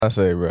I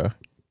say, bro.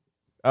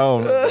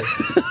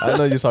 I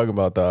know you're talking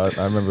about that.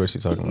 I remember what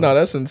you're talking about. No,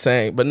 that's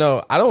insane. But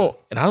no, I don't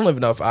even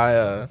know if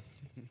I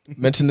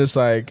mentioned this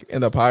like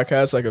in the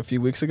podcast like a few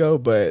weeks ago.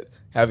 But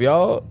have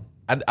y'all?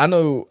 I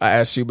know I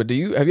asked you, but have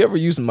you ever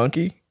used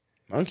Monkey?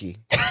 Monkey.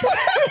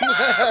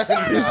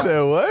 You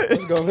said what?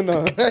 What's going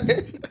on?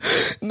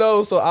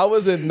 No, so I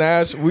was in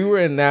we were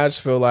in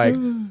Nashville, like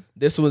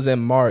this was in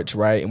March,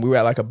 right? And we were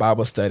at like a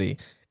Bible study.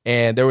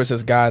 And there was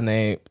this guy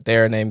named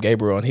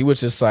Gabriel, and he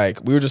was just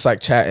like, we were just like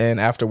chatting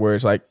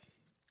afterwards, like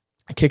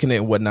kicking it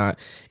and whatnot.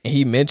 And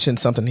he mentioned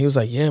something. He was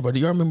like, yeah, bro, do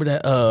you remember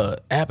that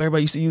app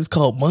everybody used to use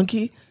called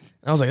Monkey?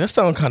 And I was like, that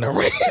sounds kind of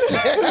random.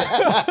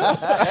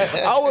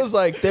 I was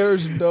like,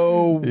 there's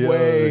no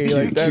way.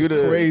 Like, that's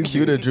crazy.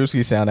 Cue the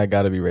Drewski sound. That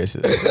gotta be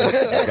racist.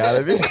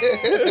 Gotta be.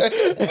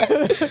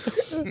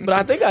 But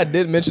I think I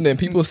did mention it, and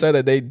people said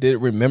that they did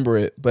remember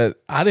it,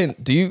 but I didn't.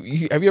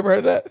 Have you ever heard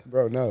of that?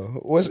 Bro, no.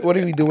 What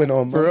are we doing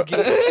on Monkey?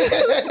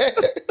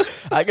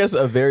 I guess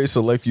a very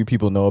select few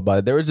people know about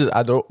it.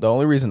 The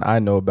only reason I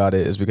know about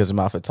it is because in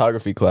my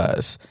photography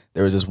class,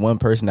 there was this one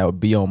person that would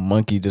be on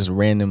Monkey just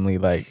randomly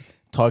like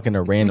talking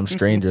to random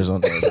strangers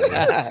on there.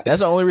 That's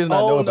the only reason I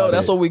know about it.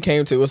 That's what we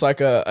came to. It was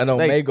like an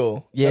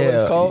Omegle. Yeah. Is that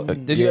what it's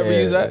called? Did you ever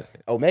use that?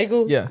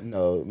 Omegle? Yeah.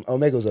 No,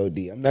 Omegle's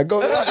OD. I'm not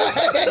going.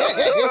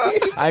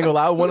 I ain't gonna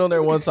lie. I went on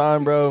there one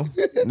time, bro.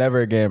 Never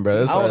again,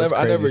 bro.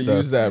 I never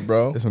used that,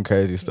 bro. There's some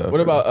crazy stuff.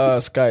 What about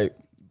Skype?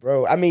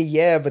 Bro, I mean,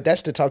 yeah, but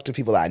that's to talk to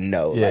people I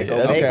know. Yeah, like,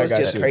 yeah, Omegle's got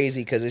just you.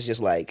 crazy because it's just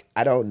like,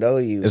 I don't know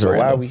you. It's so why are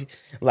random. we,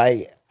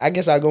 like, I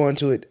guess I go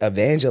into it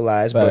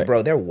evangelize, but Right.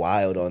 bro, they're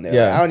wild on there.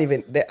 Yeah.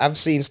 Like, I've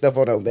seen stuff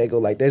on Omegle,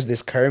 like, there's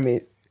this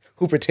Kermit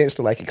who pretends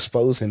to, like,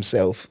 expose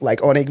himself, like,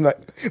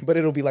 but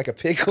it'll be like a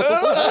pickle.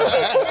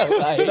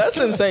 That's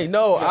insane.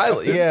 No, I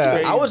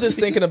was just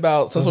thinking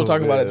about, since we're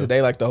talking about it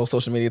today, like the whole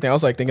social media thing, I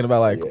was like thinking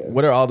about like,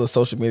 what are all the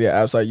social media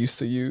apps I used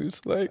to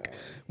use, like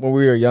when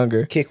we were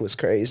younger? Kick was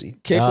crazy.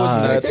 Kick was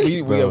nuts.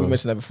 We bro.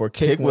 mentioned that before.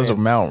 Kick was a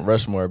went- Mount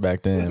Rushmore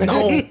back then.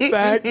 no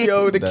back,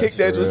 yo. The That's Kick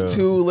Days for real. was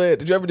too lit.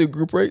 Did you ever do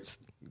group rates?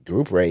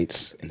 Group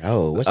rates.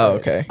 No, what's Oh,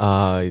 that?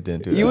 okay. You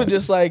didn't do that. You would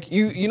just like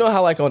you know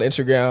how like on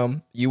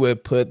Instagram you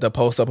would put the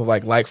post up of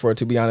like for it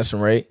to be honest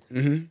and rate.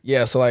 Mm-hmm.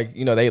 Yeah, so like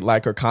they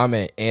like or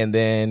comment, and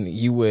then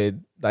you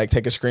would like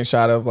take a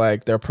screenshot of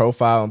like their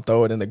profile and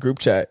throw it in the group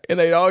chat, and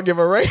they'd all give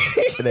a rate.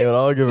 They would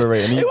all give a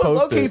rate, and you It was post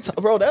low key, it.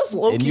 bro. That's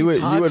low key. And you would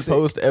toxic.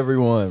 post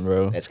everyone,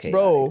 bro. That's chaotic.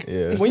 bro.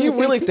 Yeah. When you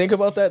really think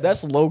about that,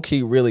 that's low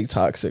key really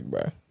toxic,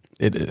 bro.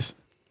 It is.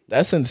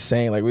 That's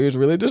insane. Like we was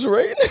really just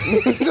rating.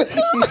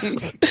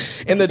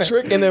 And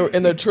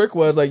the trick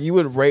was like you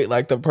would rate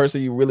like the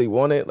person you really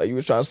wanted, like you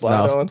was trying to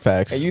slide Nah, on.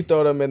 facts. And you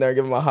throw them in there,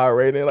 give them a high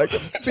rating, like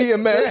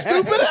BMS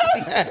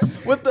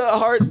stupid with the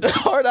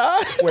hard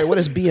eye. Wait, what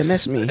does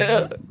BMS mean?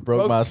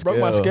 Broke my scale.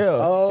 Broke my scale.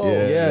 Oh,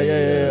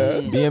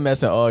 yeah.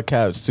 BMS in all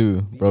caps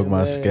too. Broke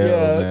my scale.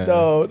 Yeah, man.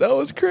 no, that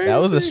was crazy. That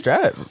was a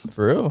strap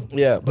for real.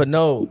 Yeah, but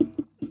no.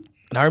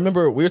 And I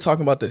remember we were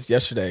talking about this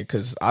yesterday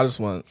because I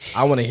want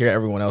to hear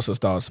everyone else's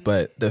thoughts.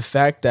 But the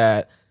fact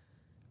that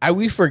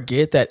we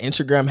forget that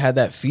Instagram had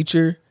that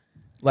feature,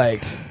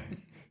 like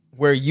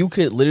where you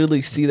could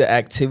literally see the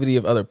activity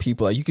of other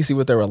people. Like you could see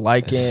what they were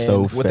liking,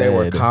 so what they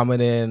were fed.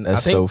 commenting.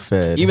 That's so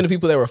fed. Even the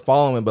people that were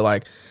following, but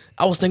like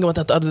I was thinking about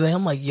that the other day.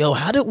 I'm like, yo,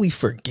 how did we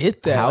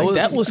forget that? Like,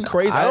 that was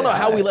crazy. I don't know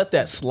how we let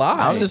that slide.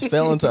 I'm just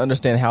failing to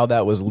understand how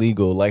that was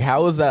legal. Like,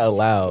 how is that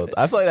allowed?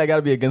 I feel like that got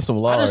to be against some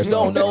law. I just or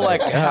don't something. know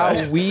like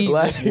how we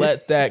Like- just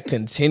let that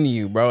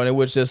continue, bro. And it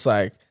was just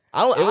like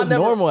It was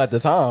normal at the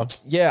time.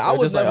 Yeah, I They're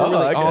was just like, never oh,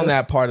 really I guess. on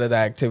that part of the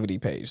activity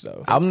page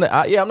though. I'm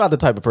not the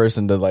type of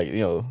person to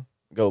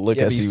go look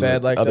Yeah, and be see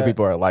fed what like other that.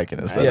 people are liking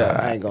and stuff. Yeah.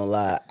 I ain't gonna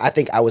lie. I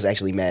think I was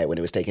actually mad when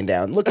it was taken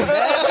down. Looking back,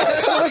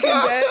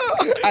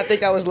 I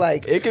think I was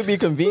like, It could be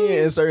convenient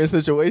in certain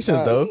situations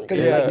though.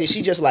 because like, did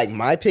she just like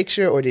my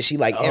picture or did she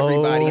like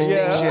everybody's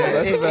yeah, picture?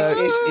 that's a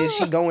fact. Is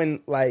she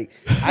going like?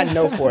 I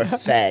know for a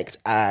fact.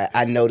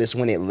 I noticed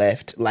when it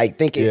left. Like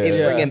thinking it's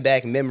Yeah. bringing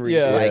back memories.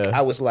 Yeah. Like Yeah.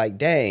 I was like,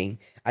 dang,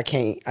 I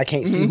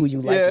can't see who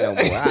you like no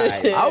more.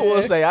 I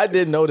will say I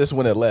did notice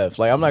when it left.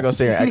 Like I'm not gonna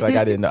sit here and act like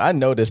I didn't know. I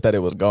noticed that it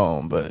was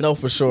gone, but No,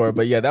 for sure.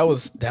 But yeah, that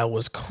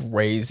was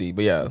crazy.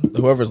 But yeah,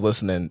 whoever's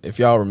listening, if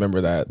y'all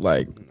remember that,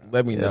 like,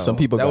 let me know. some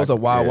people that got- was a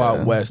wild, yeah.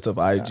 wild west of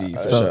IG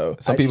for some, sure.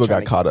 some I people just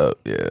got tryna caught up.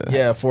 Yeah.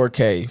 Yeah,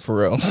 4K for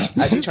real.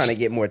 I be trying to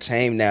get more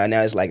tame now.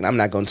 Now it's like I'm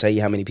not gonna tell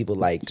you how many people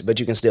liked, but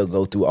you can still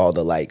go through all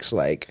the likes.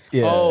 Like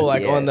Yeah. Oh,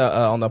 like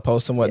Yeah. on the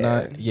post and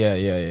whatnot.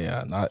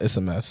 Yeah. Nah, it's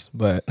a mess.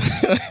 But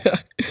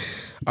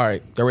all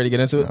right, y'all ready to get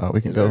into it? We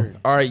can go.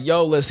 All right,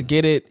 yo, let's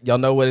get it. Y'all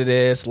know what it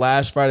is.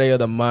 Last Friday of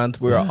the month.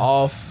 We were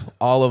off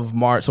all of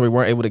March, so we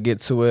weren't able to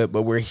get to it.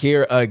 But we're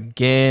here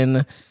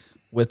again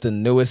with the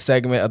newest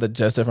segment of the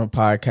Just Different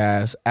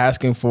podcast,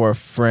 asking for a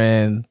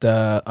friend,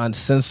 the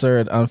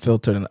uncensored,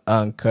 unfiltered, and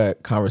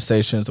uncut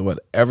conversations of what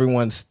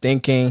everyone's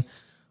thinking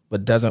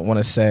but doesn't want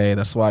to say.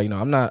 That's why,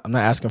 I'm not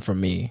asking for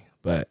me,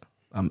 but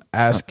I'm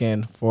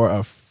asking for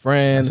a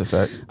friend. That's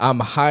a fact. I'm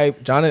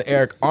hyped. John and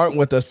Eric aren't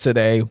with us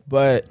today,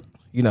 but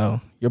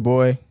your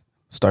boy,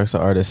 Stark's the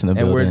artist in the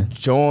And building. we're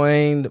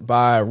joined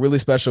by a really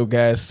special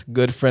guest,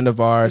 good friend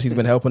of ours. He's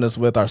been helping us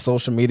with our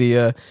social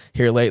media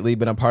here lately,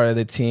 been a part of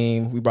the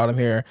team. We brought him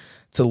here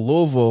to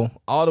Louisville,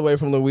 all the way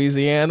from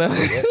Louisiana.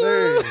 Yes,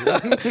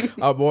 sir.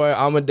 Our boy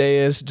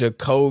Amadeus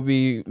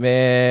Jacoby,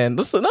 man.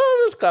 Let's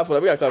clap it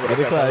up. We gotta clap it up.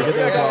 We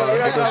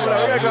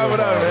gotta clap it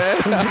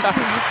up,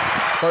 man.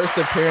 First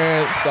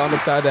appearance, so I'm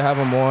excited to have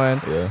him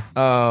on.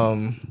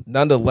 Yeah.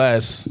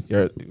 Nonetheless,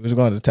 we're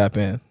going to tap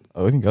in.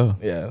 Oh, we can go.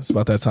 Yeah, it's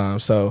about that time.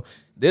 So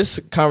this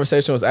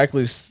conversation was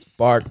actually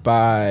sparked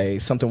by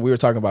something we were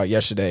talking about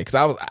yesterday, because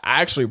I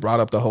actually brought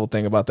up the whole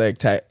thing about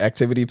the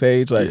activity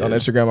page on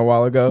Instagram a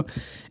while ago,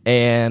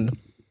 and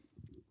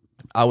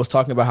I was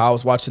talking about how I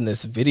was watching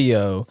this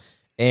video,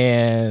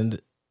 and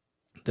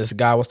this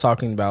guy was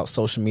talking about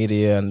social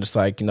media and just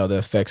like, the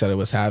effects that it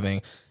was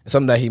having. And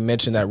something that he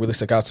mentioned that really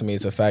stuck out to me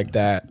is the fact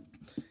that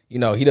he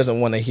doesn't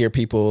want to hear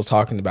people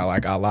talking about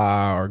like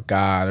Allah or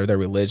God or their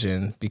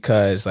religion,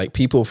 because like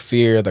people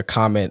fear the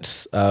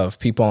comments of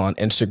people on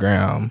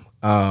Instagram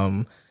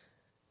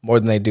more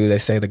than they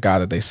say the God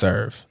that they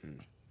serve.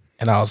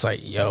 And I was like,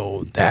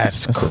 yo,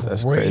 that's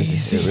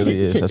crazy. It really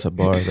is. That's a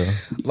bar though.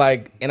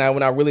 Like, and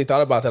when I really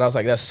thought about that, I was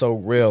like, that's so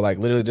real. Like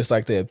literally just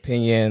like the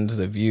opinions,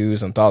 the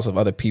views and thoughts of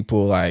other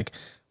people, like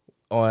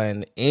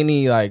on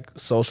any like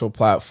social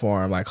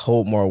platform, like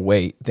hold more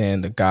weight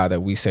than the God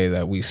that we say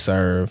that we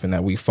serve and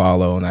that we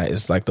follow, and that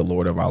is like the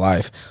Lord of our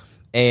life.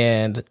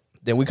 And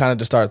then we kind of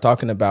just started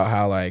talking about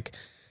how like,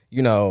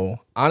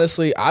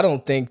 honestly, I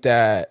don't think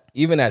that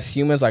even as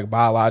humans, like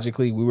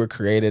biologically, we were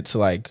created to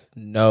like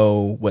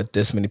know what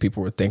this many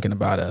people were thinking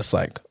about us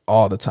like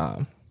all the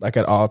time, like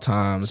at all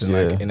times and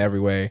like in every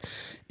way.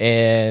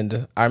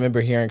 And I remember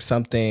hearing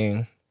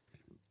someone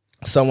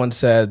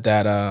said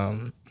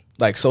that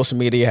like social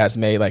media has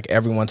made like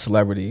everyone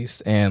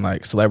celebrities, and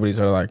like celebrities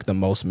are like the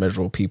most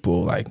miserable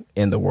people like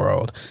in the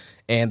world.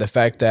 And the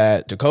fact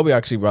that Jacoby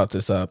actually brought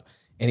this up,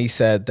 and he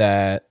said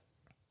that,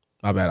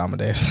 my bad,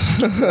 Amadeus.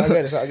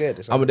 It's all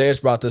good.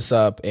 Amadeus brought this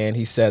up, and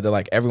he said that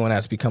like everyone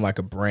has become like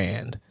a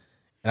brand.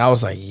 And I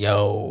was like,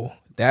 yo,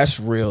 that's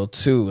real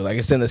too. Like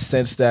it's in the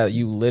sense that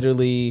you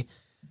literally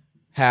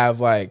have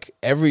like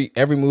every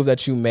move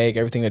that you make,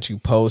 everything that you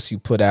post, you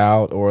put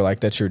out, or like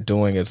that you're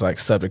doing is like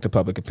subject to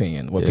public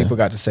opinion. What people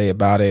got to say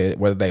about it,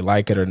 whether they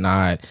like it or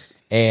not.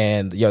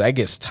 And that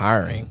gets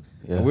tiring.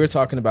 Yeah. And we were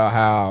talking about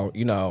how,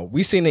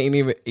 we seen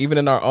it even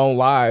in our own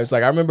lives.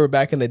 Like I remember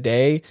back in the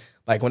day,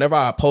 like whenever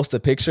I post a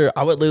picture,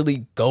 I would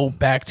literally go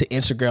back to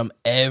Instagram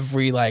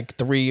every like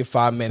 3 or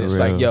 5 minutes.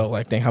 Like, yo,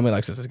 like think how many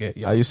likes does this get?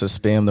 Yo. I used to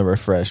spam the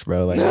refresh,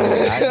 bro. Like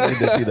I need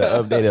to see the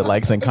updated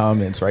likes and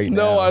comments right now.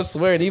 No, I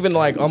swear. And even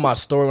like on my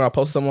story, when I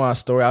posted something on my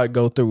story, I would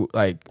go through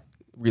like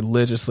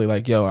religiously,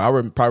 like, yo, I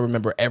probably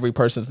remember every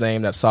person's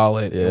name that's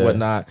solid and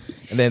whatnot.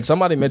 And then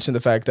somebody mentioned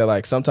the fact that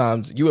like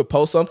sometimes you would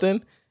post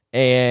something,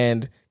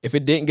 and if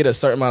it didn't get a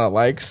certain amount of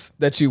likes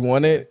that you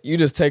wanted, you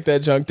just take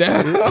that junk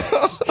down.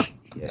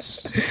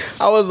 Yes.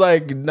 I was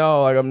like,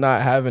 no, like I'm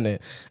not having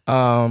it.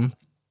 And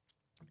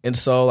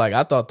so like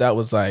I thought that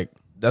was like,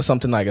 that's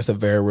something like it's a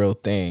very real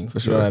thing. For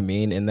sure. You know what I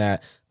mean? And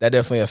that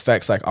definitely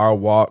affects like our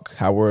walk,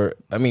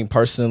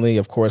 personally,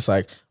 of course,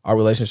 like our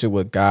relationship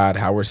with God,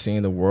 how we're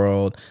seeing the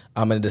world,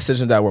 and the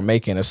decisions that we're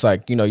making. It's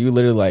like, you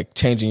literally like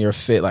changing your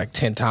fit like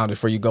 10 times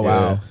before you go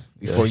out,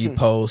 before you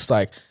post,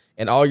 like,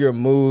 and all your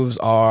moves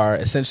are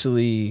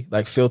essentially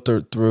like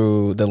filtered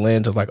through the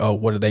lens of like, oh,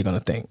 what are they going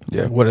to think?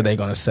 Yeah. What are they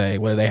going to say?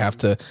 What do they have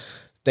to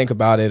think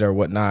about it or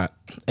whatnot?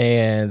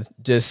 And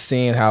just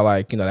seeing how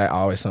like, that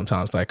always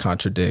sometimes like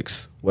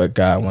contradicts what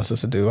God wants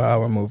us to do, how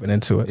we're moving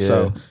into it. Yeah.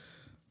 So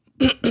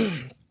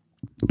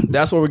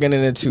that's what we're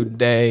getting into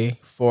today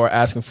for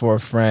asking for a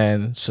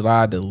friend. Should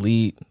I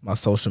delete my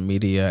social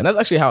media? And that's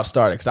actually how it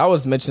started, because I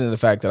was mentioning the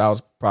fact that I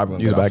was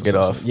probably going to get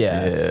off.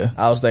 Yeah.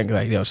 I was thinking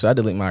like, yo, should I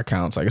delete my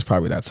accounts? Like it's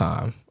probably that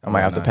time. I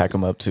might have to pack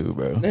them up too,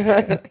 bro. I'm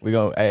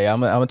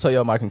gonna tell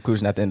y'all my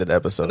conclusion at the end of the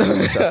episode.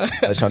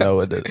 Let y'all know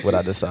what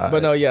I decide.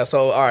 But no, yeah.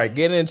 So all right,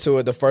 getting into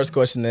it. The first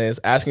question is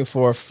asking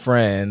for a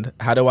friend.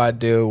 How do I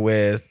deal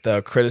with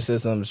the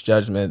criticisms,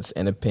 judgments,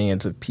 and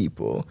opinions of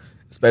people?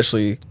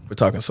 Especially we're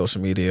talking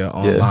social media,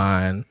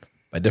 online,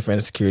 like different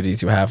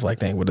insecurities you have. Like,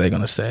 dang, what are they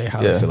gonna say?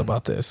 How do they feel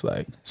about this?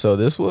 Like, so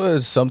this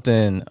was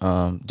something,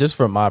 just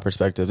from my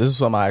perspective. This is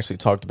something I actually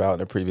talked about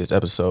in a previous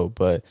episode,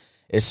 but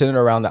it's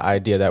centered around the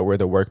idea that we're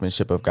the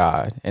workmanship of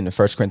God. In the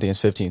 1 Corinthians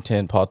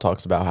 15:10, Paul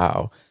talks about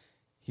how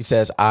he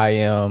says, I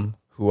am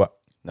what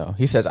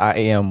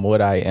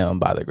I am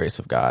by the grace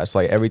of God. It's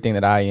like everything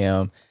that I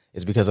am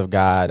is because of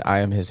God. I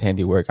am his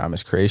handiwork. I'm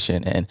his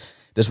creation. And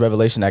this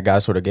revelation that God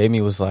sort of gave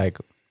me was like,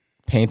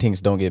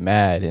 paintings don't get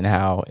mad, and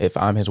how if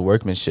I'm his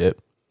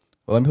workmanship,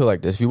 well, let me put it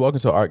like this. If you walk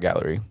into an art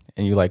gallery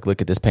and you like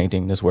look at this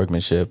painting, this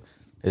workmanship,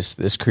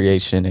 this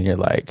creation, and you're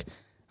like,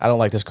 I don't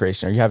like this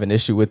creation, or you have an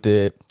issue with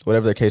it,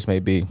 whatever the case may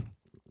be,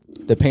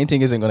 the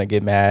painting isn't going to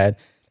get mad.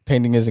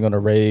 Painting isn't going to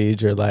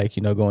rage or like,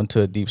 go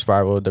into a deep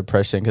spiral of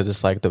depression, because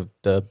it's like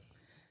the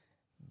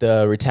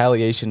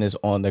retaliation is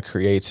on the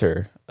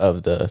creator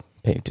of the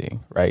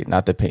painting, right?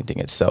 Not the painting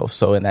itself.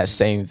 So in that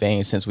same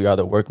vein, since we are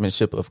the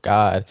workmanship of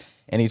God,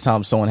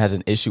 anytime someone has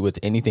an issue with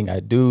anything I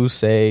do,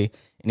 say,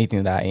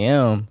 anything that I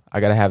am, I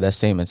got to have that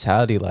same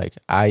mentality. Like,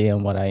 I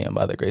am what I am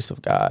by the grace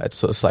of God.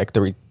 So it's like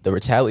the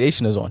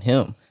retaliation is on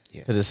him,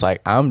 because it's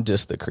like, I'm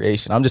just the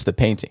creation. I'm just the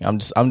painting. I'm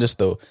just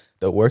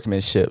the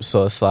workmanship.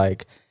 So it's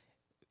like,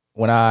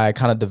 when I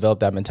kind of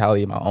developed that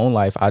mentality in my own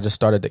life, I just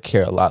started to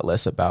care a lot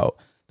less about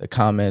the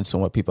comments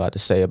and what people had to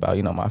say about,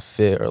 you know, my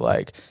fit, or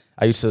like,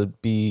 I used to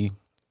be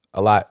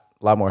a lot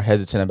more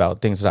hesitant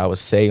about things that I would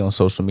say on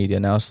social media.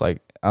 Now it's like,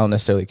 I don't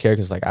necessarily care,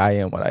 because like, I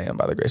am what I am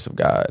by the grace of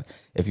God.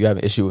 If you have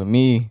an issue with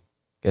me,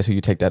 guess who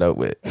you take that up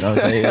with? You know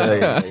what I'm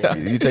saying? Like,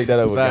 you take that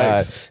up with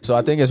God. So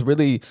I think it's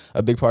really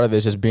a big part of it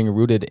is just being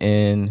rooted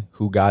in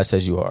who God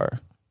says you are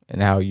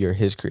and how you're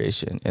his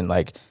creation. And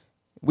like,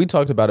 we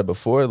talked about it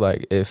before,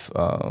 like, if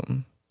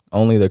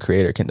only the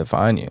creator can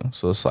define you.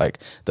 So it's like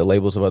the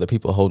labels of other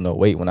people hold no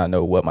weight when I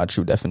know what my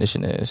true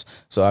definition is.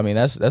 So I mean,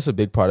 that's a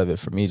big part of it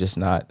for me, just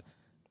not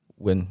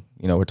when,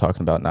 you know, we're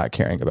talking about not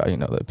caring about, you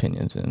know, the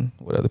opinions and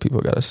what other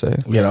people got to say.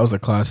 Yeah, that was a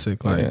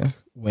classic. Like,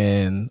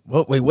 when,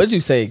 what did you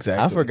say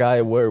exactly? I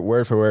forgot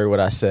word for word what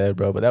I said,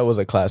 bro, but that was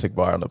a classic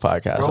bar on the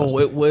podcast. Bro,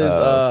 it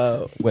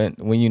was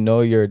when you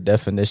know your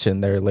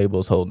definition, their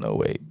labels hold no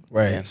weight.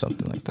 Right.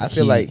 Something like that. I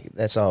feel like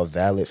that's all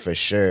valid for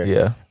sure.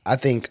 Yeah. I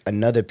think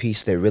another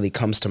piece that really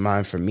comes to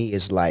mind for me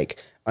is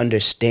like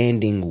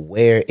understanding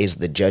where is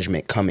the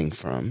judgment coming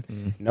from.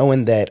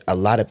 Knowing that a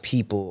lot of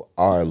people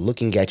are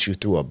looking at you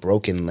through a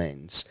broken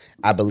lens.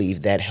 I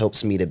believe that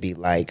helps me to be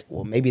like,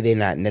 well, maybe they're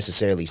not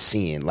necessarily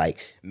seeing. Like,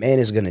 man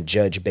is going to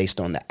judge based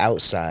on the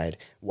outside,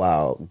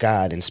 while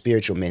God and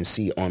spiritual men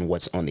see on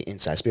what's on the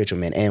inside. Spiritual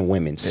men and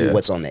women see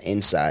what's on the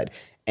inside.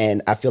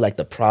 And I feel like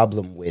the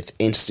problem with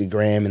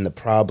Instagram and the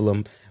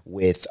problem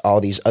with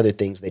all these other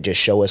things that just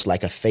show us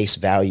like a face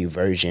value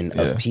version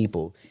of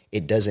people,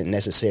 it doesn't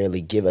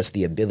necessarily give us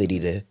the ability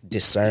to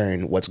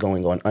discern what's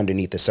going on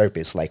underneath the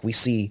surface. Like, we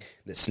see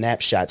the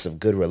snapshots of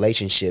good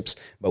relationships,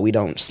 but we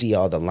don't see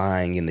all the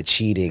lying and the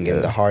cheating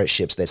and the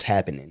hardships that's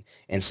happening.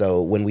 And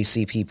so when we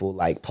see people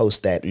like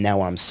post that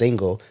now I'm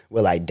single,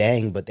 we're like,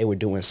 dang, but they were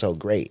doing so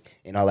great.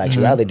 In all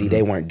actuality,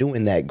 they weren't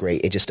doing that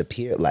great. It just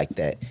appeared like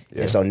that.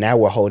 And so now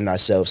we're holding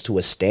ourselves to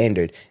a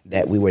standard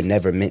that we were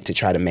never meant to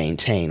try to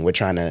maintain. We're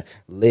trying to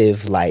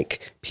live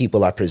like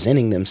people are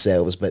presenting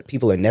themselves, but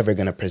people are never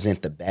going to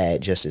present the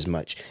bad just as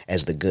much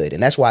as the good.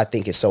 And that's why I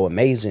think it's so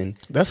amazing.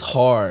 That's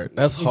hard.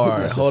 That's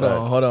hard. Hold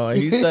on.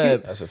 He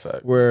said That's a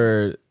fact.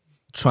 we're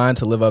trying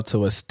to live up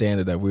to a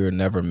standard that we were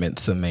never meant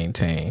to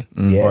maintain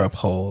or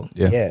uphold.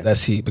 Yeah.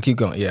 That's he. But keep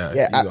going.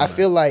 Yeah. I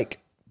feel like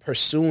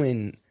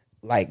pursuing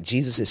like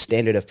Jesus'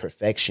 standard of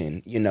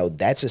perfection, you know,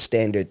 that's a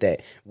standard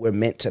that we're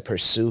meant to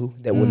pursue,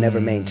 that we'll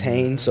never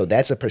maintain. So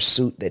that's a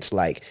pursuit that's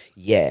like,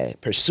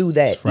 pursue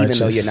that even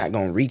though you're not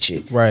going to reach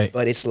it. Right.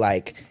 But it's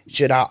like,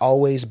 should I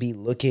always be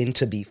looking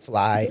to be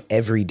fly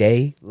every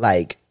day?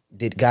 Like,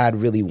 did God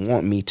really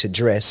want me to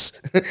dress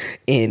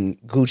in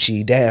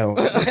Gucci down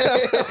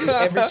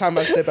every time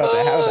I step out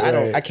the house?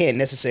 I can't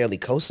necessarily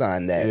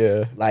co-sign that.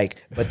 Yeah.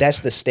 Like, but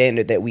that's the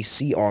standard that we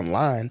see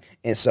online.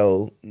 And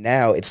so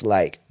now it's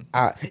like,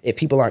 if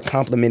people aren't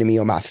complimenting me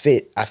on my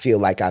fit, I feel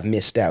like I've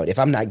missed out. If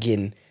I'm not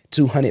getting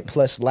 200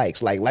 plus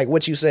likes, like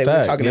what you said,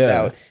 we're talking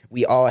about,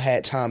 we all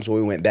had times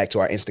where we went back to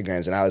our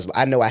Instagrams, and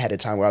I know I had a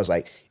time where I was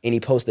like, any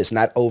post that's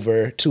not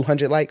over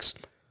 200 likes,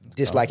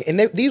 dislike it. And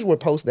these were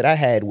posts that I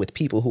had with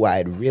people who I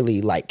had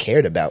really like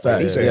cared about. Like,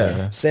 these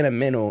are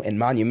sentimental and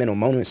monumental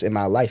moments in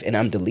my life, and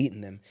I'm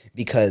deleting them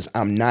because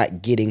I'm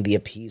not getting the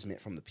appeasement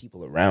from the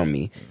people around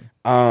me.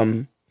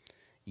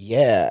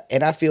 Yeah,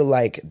 and I feel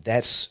like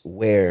that's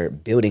where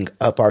building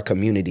up our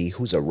community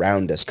who's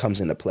around us comes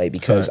into play,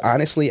 because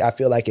honestly, I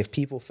feel like if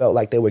people felt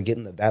like they were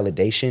getting the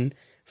validation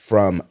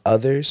from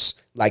others,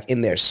 like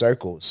in their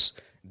circles,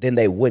 then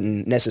they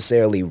wouldn't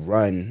necessarily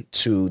run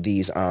to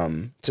these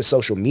to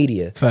social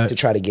media to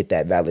try to get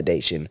that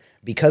validation.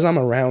 Because I'm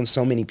around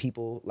so many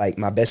people, like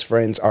my best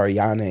friends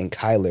Ariana and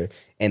Kyler,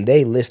 and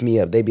they lift me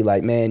up. They be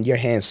like, man, you're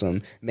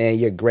handsome. Man,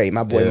 you're great.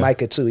 My boy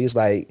Micah too. He's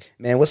like,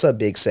 man, what's up,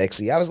 big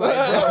sexy? I was like,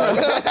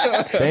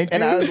 bro. Thank you.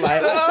 And I was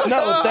like,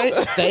 no,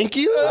 thank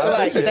you.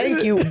 Like,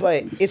 thank you.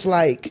 But it's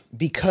like,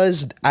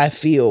 because I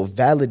feel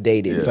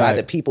validated by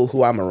the people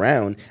who I'm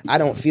around, I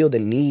don't feel the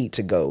need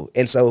to go.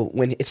 And so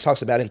when it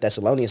talks about in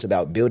Thessalonians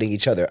about building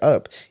each other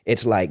up,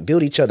 it's like,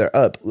 build each other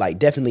up, like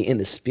definitely in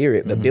the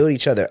spirit, but build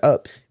each other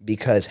up,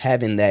 because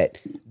having that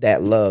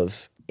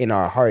love in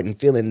our heart and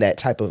feeling that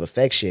type of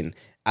affection,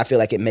 I feel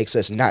like it makes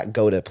us not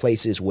go to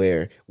places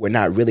where we're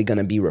not really going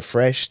to be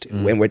refreshed,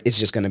 when it's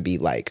just going to be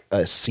like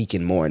us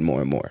seeking more and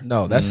more and more.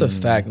 No, that's a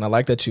fact. And I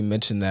like that you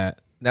mentioned that.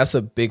 That's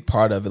a big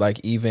part of it. Like,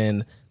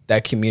 even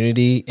that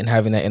community and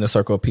having that inner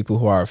circle of people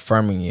who are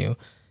affirming you.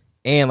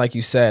 And like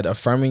you said,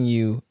 affirming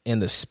you in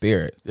the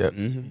spirit,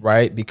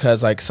 right?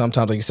 Because like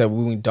sometimes, like you said,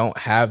 when we don't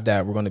have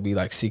that, we're going to be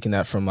like seeking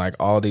that from like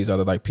all these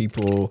other like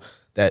people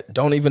that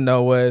don't even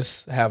know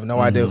us, have no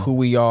idea who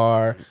we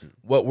are,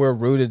 what we're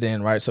rooted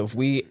in, right? So if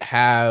we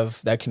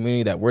have that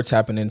community that we're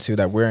tapping into,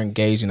 that we're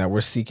engaging, that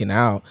we're seeking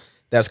out,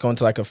 that's going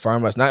to like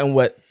affirm us, not in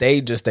what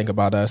they just think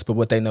about us, but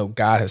what they know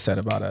God has said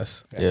about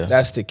us. Yeah.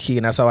 That's the key.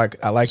 And that's how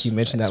I like you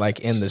mentioned that, like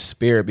in the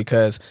spirit,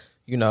 because,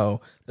 you know,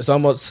 there's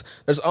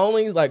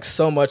only like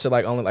so much of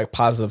like only like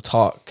positive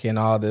talk and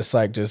all this,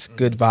 like just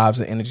good vibes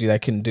and energy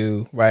that can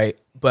do, right?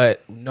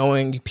 But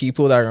knowing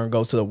people that are going to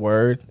go to the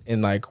word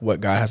and like what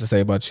God has to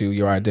say about you,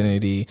 your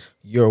identity,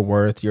 your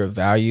worth, your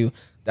value,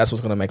 that's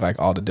what's going to make like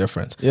all the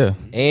difference. Yeah.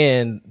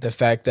 And the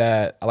fact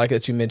that I like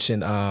that you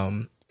mentioned,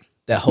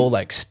 that whole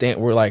like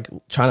we're like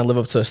trying to live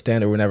up to a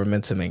standard we're never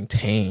meant to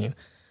maintain.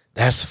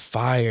 That's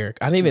fire.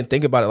 I didn't even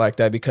think about it like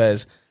that,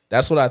 because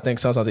that's what I think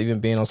sometimes even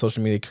being on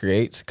social media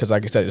creates. Because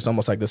like I said, it's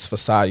almost like this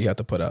facade you have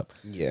to put up.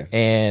 Yeah.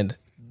 And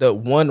the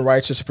one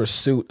righteous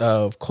pursuit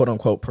of quote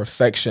unquote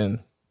perfection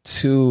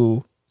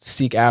to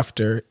seek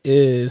after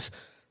is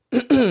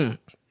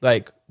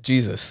like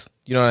Jesus.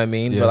 You know what I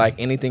mean? Yeah. But like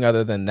anything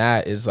other than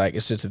that is like,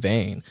 it's just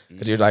vain,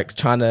 because you're like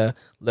trying to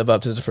live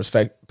up to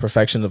the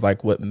perfection of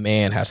like what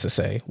man has to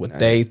say, what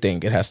they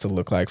think it has to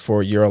look like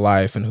for your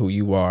life and who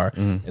you are,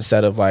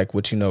 instead of like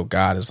what you know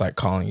God is like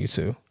calling you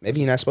to.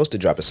 Maybe you're not supposed to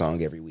drop a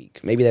song every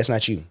week. Maybe that's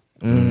not you.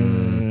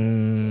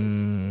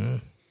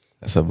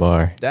 That's a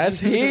bar. That's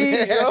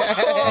heat.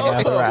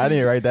 I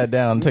didn't write that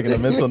down. I'm taking a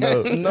mental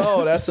note.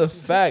 No, that's a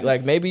fact.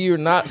 Like maybe you're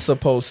not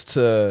supposed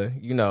to,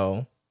 you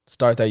know,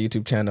 start that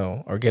YouTube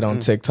channel or get on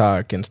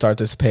TikTok and start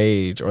this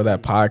page or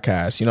that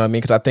podcast. You know what I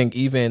mean? Because I think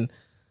even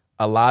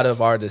a lot of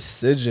our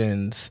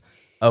decisions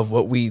of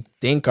what we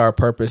think our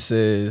purpose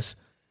is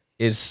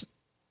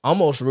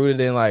almost rooted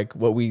in like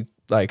what we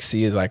like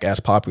see as like as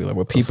popular,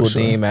 what people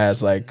deem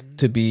as like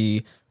to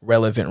be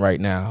relevant right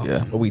now.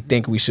 Yeah. What we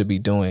think we should be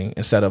doing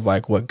instead of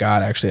like what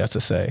God actually has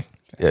to say.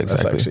 Yeah,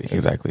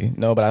 exactly.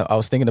 No, but I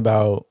was thinking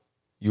about,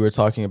 you were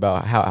talking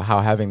about how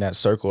having that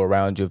circle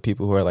around you of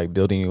people who are like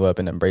building you up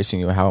and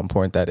embracing you, and how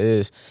important that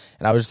is.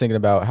 And I was just thinking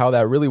about how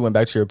that really went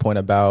back to your point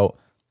about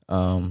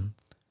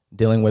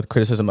dealing with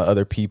criticism of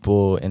other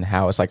people and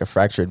how it's like a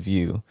fractured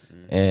view.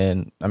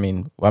 And I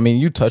mean,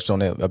 you touched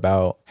on it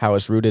about how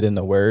it's rooted in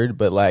the word,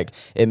 but like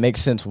it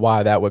makes sense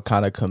why that would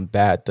kind of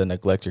combat the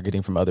neglect you're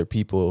getting from other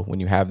people when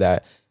you have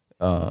that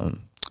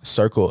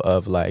circle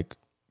of like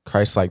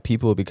Christ-like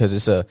people, because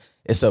it's a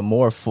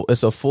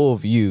full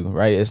view,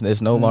 right?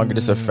 It's no longer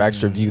just a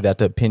fractured view that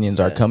the opinions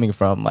are coming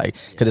from, like,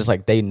 because it's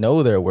like they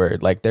know their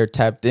word, like they're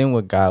tapped in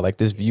with God, like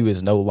this view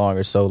is no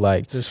longer so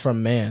like Just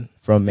from man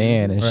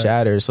and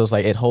shattered. So it's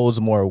like it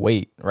holds more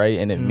weight, right?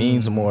 And it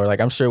means more.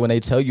 Like I'm sure when they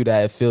tell you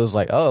that, it feels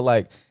like, oh,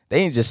 like they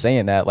ain't just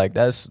saying that, like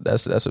that's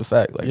a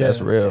fact, like that's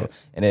real.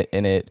 And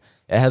it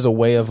has a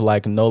way of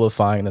like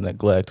nullifying the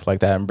neglect, like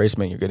that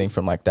embracement you're getting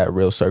from like that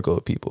real circle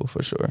of people,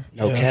 for sure.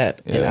 No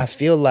cap. And I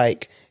feel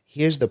like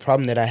here's the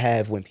problem that I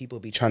have when people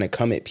be trying to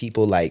come at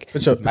people like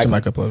Put your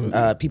mic up a little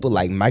bit. people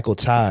like Michael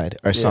Todd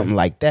or something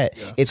like that.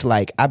 Yeah. It's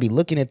like I be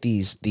looking at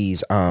these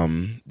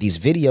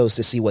videos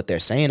to see what they're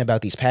saying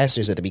about these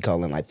pastors that they be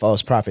calling like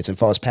false prophets and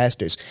false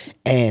pastors,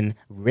 and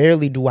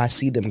rarely do I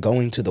see them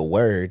going to the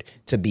word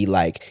to be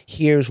like,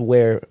 here's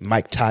where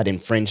Mike Todd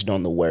infringed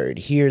on the word,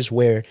 here's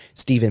where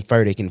Stephen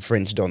Furtick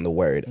infringed on the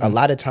word. A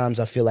lot of times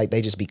I feel like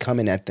they just be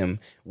coming at them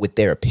with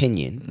their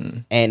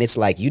opinion, and it's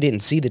like you didn't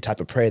see the type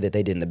of prayer that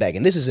they did in the back.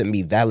 And this isn't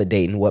me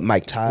validating what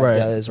Mike Todd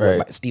does,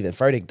 what Stephen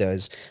Furtick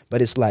does,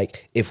 but it's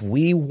like if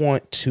we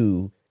want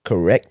to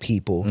correct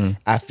people,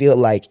 I feel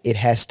like it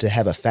has to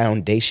have a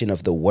foundation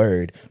of the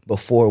word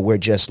before we're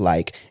just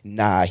like,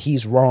 nah,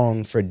 he's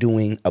wrong for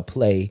doing a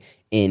play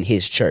in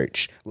his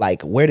church.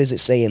 Like, where does it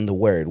say in the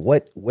word?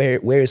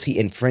 Where is he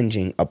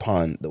infringing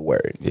upon the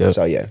word? Yep.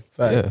 So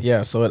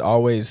yeah. So it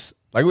always,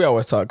 like we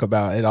always talk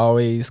about, it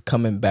always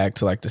coming back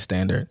to like the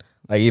standard.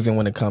 Like even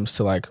when it comes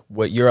to like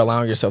what you're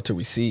allowing yourself to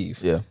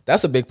receive. Yeah.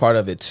 That's a big part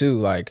of it too.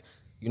 Like,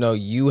 you know,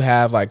 you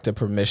have like the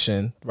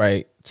permission,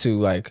 right, to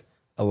like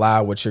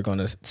allow what you're going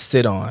to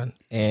sit on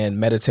and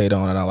meditate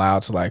on and allow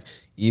to like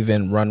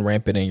even run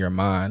rampant in your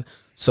mind.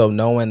 So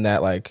knowing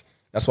that, like,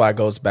 that's why it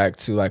goes back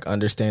to like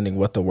understanding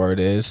what the word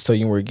is. So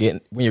when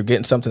you're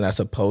getting something that's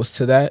opposed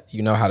to that,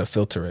 you know how to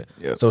filter it.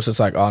 Yep. So it's just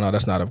like, oh no,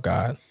 that's not of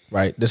God,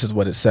 right? This is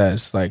what it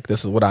says. Like,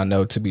 this is what I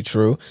know to be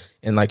true.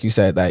 And like you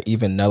said, that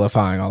even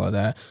nullifying all of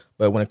that.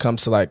 But when it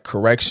comes to like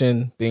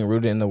correction, being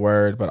rooted in the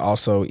word, but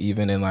also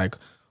even in like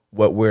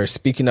what we're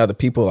speaking to other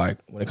people, like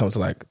when it comes to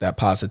like that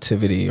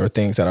positivity or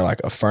things that are like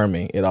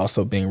affirming, it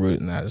also being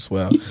rooted in that as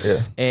well.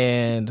 Yeah.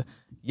 And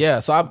yeah,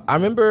 so I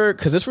remember,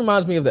 because this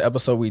reminds me of the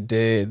episode we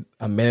did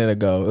a minute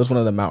ago. It was one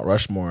of the Mount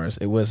Rushmores.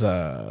 It was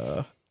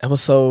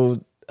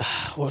episode,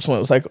 which one?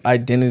 It was like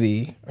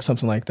identity or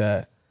something like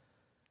that.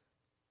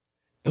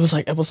 It was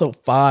like episode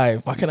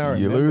 5. Why can't I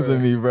remember? You're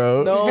losing me,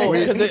 bro. No,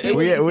 because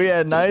we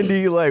had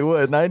 90, like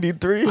what,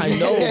 93? I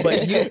know, but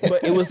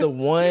it was the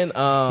one.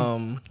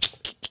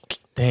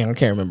 Dang, I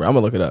can't remember. I'm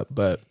gonna look it up,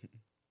 but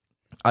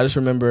I just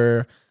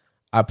remember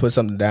I put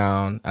something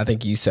down. I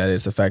think you said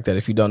it's the fact that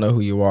if you don't know who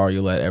you are,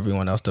 you let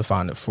everyone else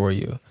define it for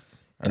you,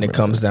 and it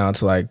comes down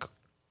to like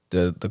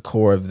the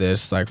core of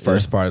this like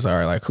first part is all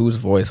right, like whose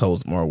voice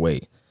holds more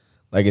weight?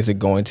 Like, is it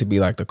going to be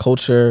like the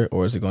culture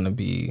or is it going to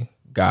be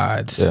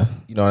God's? Yeah.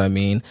 You know what I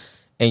mean?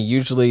 And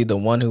usually the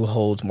one who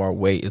holds more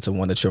weight is the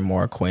one that you're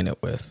more acquainted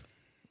with.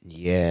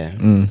 Yeah.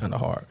 It's kind of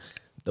hard.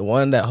 The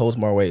one that holds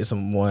more weight is the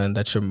one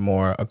that you're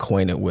more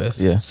acquainted with.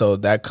 Yeah. So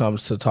that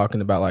comes to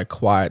talking about like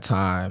quiet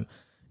time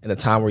and the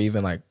time we're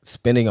even like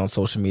spending on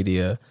social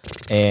media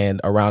and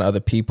around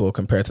other people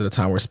compared to the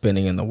time we're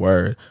spending in the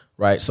Word,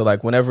 right? So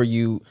like whenever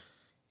you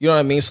know what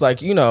I mean? So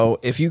like, you know,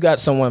 if you got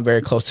someone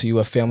very close to you,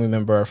 a family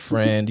member, a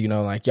friend, you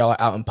know, like y'all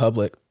are out in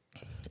public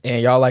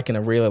and y'all like in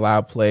a really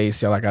loud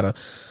place, y'all like at a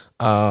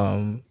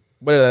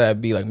whether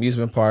that be like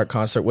amusement park,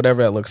 concert,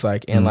 whatever that looks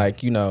like, and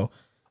like, you know,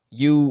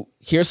 you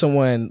hear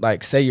someone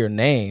like say your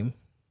name,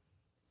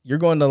 you're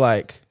going to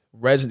like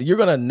you're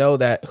going to know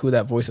that who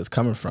that voice is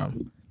coming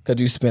from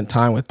because you spent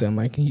time with them.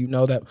 Like, you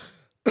know that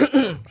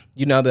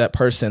you know that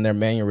person, their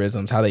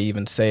mannerisms, how they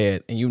even say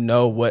it, and you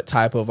know what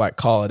type of like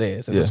call it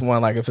is. If it's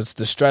one like if it's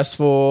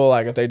distressful,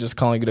 like if they just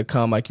calling you to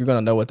come, like you're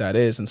gonna know what that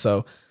is. And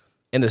so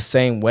in the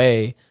same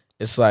way,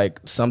 it's like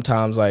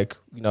sometimes like,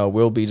 you know,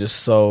 we'll be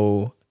just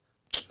so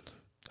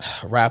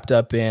wrapped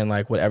up in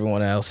like what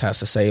everyone else has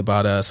to say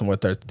about us and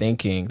what they're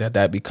thinking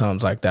that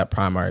becomes like that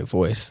primary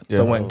voice.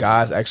 So when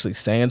God's actually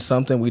saying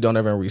something, we don't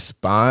even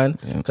respond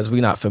because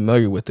we're not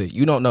familiar with it.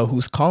 You don't know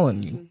who's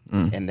calling you.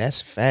 And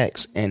that's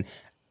facts. And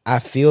I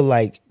feel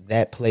like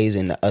that plays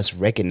into us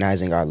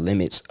recognizing our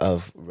limits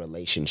of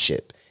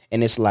relationship.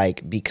 And it's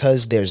like,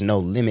 because there's no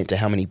limit to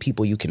how many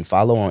people you can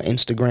follow on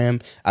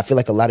Instagram, I feel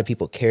like a lot of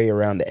people carry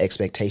around the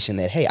expectation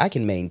that, hey, I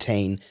can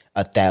maintain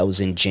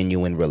 1,000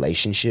 genuine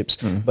relationships.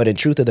 But the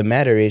truth of the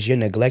matter is you're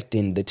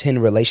neglecting the 10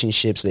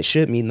 relationships that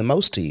should mean the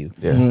most to you.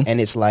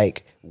 And it's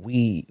like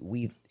we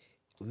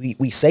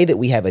say that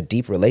we have a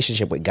deep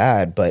relationship with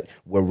God, but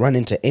we're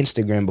running to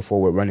Instagram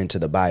before we're running to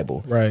the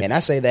Bible. Right. And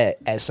I say that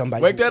as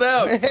somebody. Wake that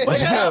up. Wake it up.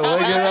 Wake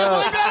it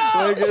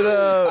up. Wake it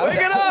up. Wake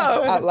it up.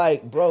 I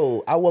like,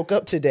 bro, I woke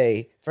up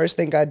today. First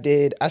thing I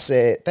did, I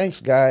said, thanks,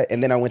 God.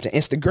 And then I went to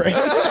Instagram.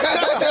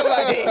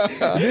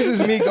 Like, this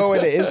is me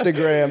going to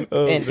Instagram.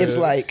 It's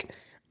like,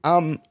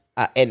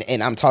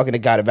 and I'm talking to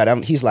God about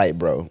it. He's like,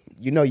 bro,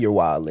 you know you're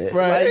wildin'.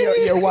 Right. Like,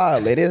 you're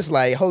wildin'. It's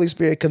like Holy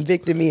Spirit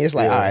convicted me. It's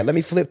like, all right, let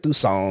me flip through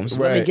Psalms.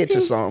 Let me Right. get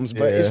to Psalms.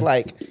 But it's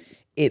like,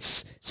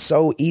 it's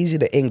so easy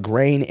to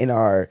ingrain in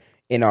our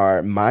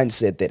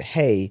mindset that,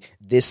 hey,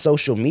 this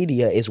social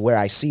media is where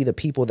I see the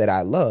people that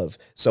I love.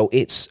 So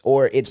this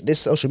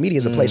social media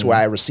is a place where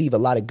I receive a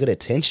lot of good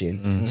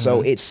attention.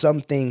 So it's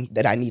something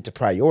that I need to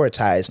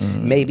prioritize,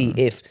 maybe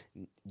if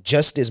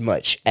just as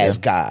much as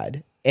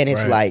God. And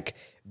it's like,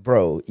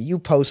 bro, you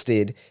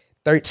posted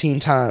 13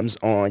 times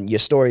on your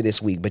story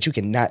this week, but you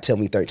cannot tell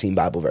me 13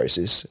 Bible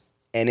verses.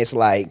 And it's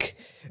like,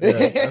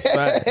 That's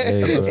right.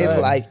 it's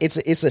like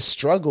it's a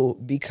struggle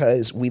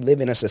because we live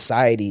in a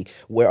society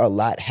where a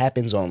lot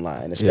happens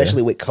online,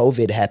 especially with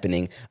COVID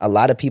happening. A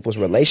lot of people's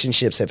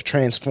relationships have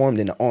transformed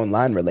into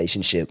online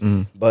relationship,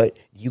 but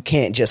you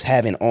can't just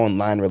have an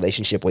online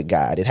relationship with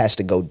God. It has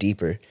to go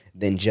deeper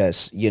than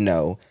just, you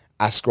know,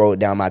 I scrolled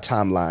down my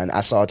timeline,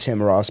 I saw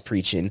Tim Ross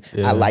preaching,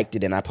 I liked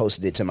it and I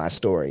posted it to my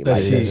story.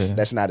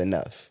 That's not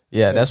enough.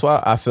 Yeah, that's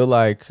why I feel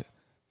like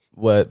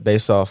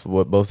based off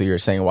what both of you are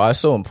saying, why it's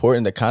so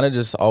important to kind of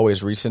just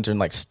always recenter and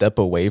like step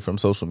away from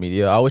social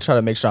media. I always try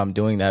to make sure I'm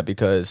doing that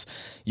because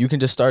you can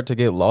just start to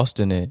get lost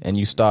in it and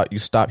you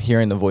stop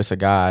hearing the voice of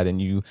God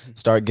and you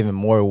start giving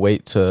more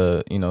weight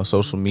to, you know,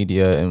 social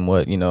media and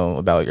what, you know,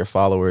 about your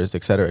followers,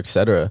 et cetera, et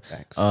cetera.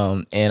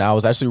 And I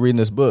was actually reading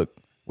this book,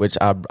 which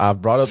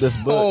I've brought up this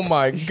book. Oh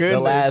my goodness, the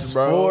last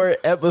bro. 4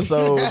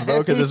 episodes, bro,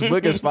 because this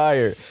book is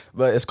fire.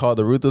 But it's called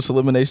The Ruthless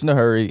Elimination of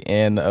Hurry.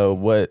 And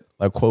what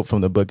a quote from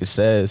the book, it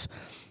says,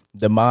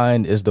 "The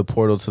mind is the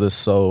portal to the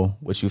soul.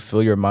 What you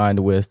fill your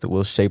mind with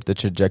will shape the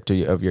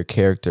trajectory of your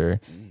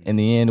character. In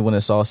the end, when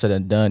it's all said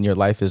and done, your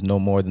life is no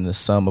more than the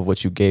sum of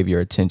what you gave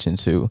your attention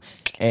to."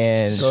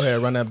 And Go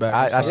ahead, run that back.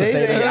 I should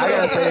say it again. I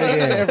gotta say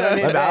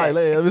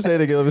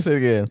it again. Let me say it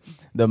again.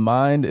 The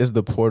mind is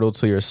the portal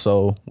to your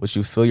soul. What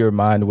you fill your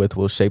mind with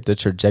will shape the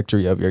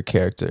trajectory of your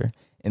character.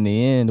 In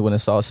the end, when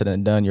it's all said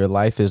and done, your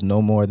life is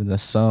no more than the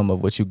sum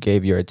of what you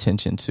gave your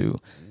attention to.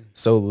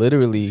 So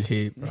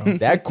literally,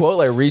 that quote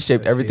like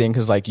reshaped everything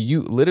because like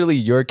you literally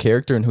your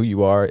character and who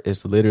you are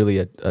is literally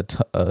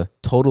a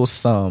total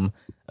sum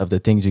of the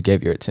things you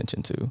gave your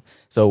attention to.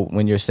 So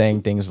when you're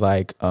saying things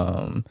like,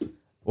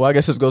 well, I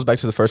guess this goes back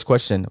to the first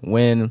question.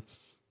 When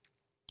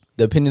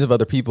the opinions of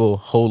other people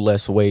hold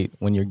less weight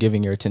when you're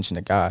giving your attention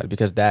to God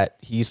because that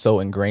he's so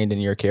ingrained in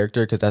your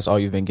character because that's all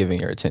you've been giving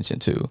your attention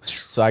to.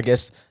 So I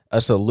guess a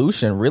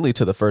solution really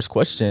to the first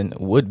question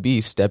would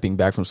be stepping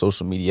back from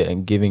social media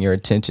and giving your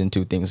attention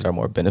to things that are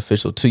more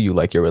beneficial to you,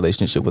 like your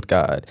relationship with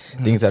God,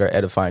 things that are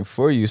edifying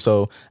for you.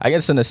 So I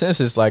guess in a sense,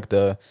 it's like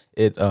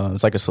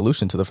it's like a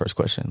solution to the first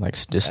question, like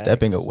just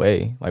stepping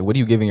away. Like, what are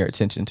you giving your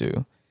attention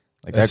to?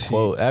 Like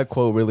that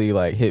quote really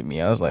like hit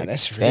me. I was like,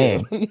 that's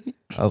real. dang.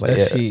 I was like,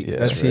 That's yeah, heat. yeah,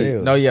 That's real.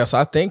 heat. No, yes,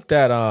 I think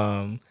that.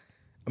 I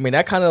mean,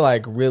 that kind of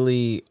like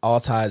really all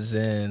ties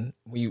in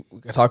when you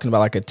were talking about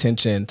like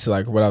attention to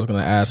like what I was going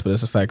to ask, but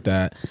it's the fact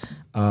that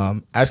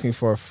asking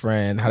for a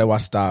friend, how do I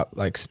stop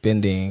like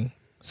spending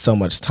so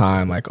much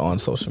time like on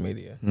social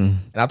media? And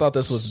I thought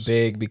this was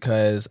big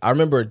because I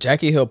remember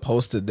Jackie Hill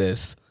posted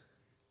this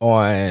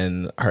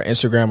on her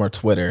Instagram or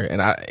Twitter,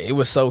 and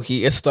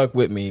it stuck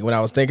with me when I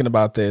was thinking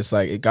about this.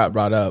 Like, it got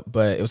brought up,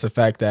 but it was the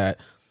fact that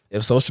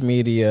if social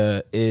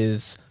media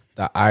is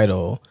the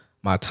idol,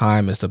 my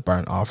time is the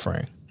burnt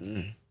offering.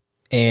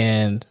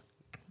 And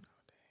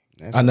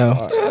That's I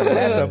know.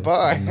 That's a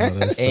bar.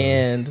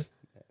 And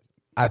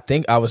I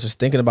think I was just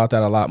thinking about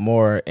that a lot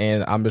more,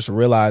 and I'm just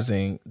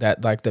realizing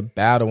that like the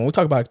battle, when we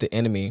talk about like the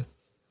enemy,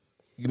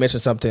 you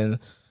mentioned something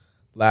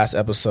last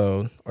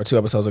episode or 2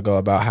 episodes ago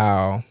about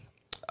how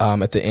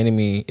if the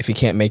enemy, if he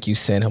can't make you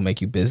sin, he'll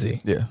make you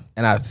busy. Yeah.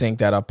 And I think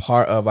that a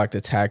part of like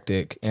the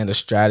tactic and the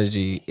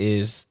strategy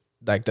is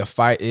like the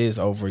fight is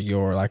over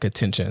your like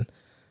attention,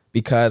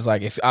 because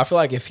like if I feel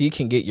like if he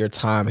can get your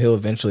time, he'll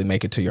eventually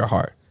make it to your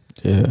heart.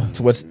 Yeah.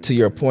 To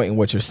your point and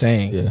what you're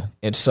saying. Yeah.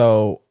 And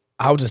so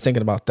I was just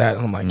thinking about that,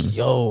 and I'm like,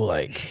 yo,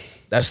 like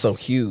that's so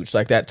huge.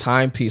 Like that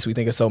timepiece we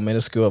think is so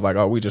minuscule of like,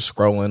 oh, we just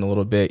scrolling a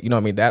little bit. You know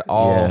what I mean? That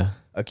all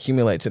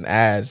accumulates and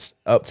adds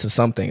up to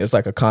something. There's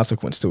like a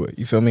consequence to it.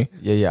 You feel me?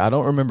 Yeah. I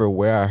don't remember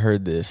where I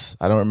heard this.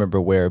 I don't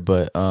remember where,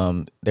 but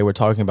they were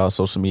talking about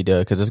social media,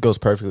 because this goes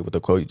perfectly with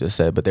the quote you just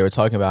said. But they were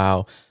talking about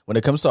how when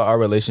it comes to our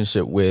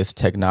relationship with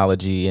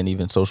technology and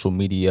even social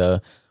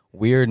media,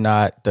 we're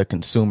not the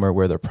consumer,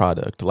 we're the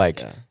product.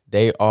 Like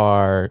they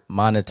are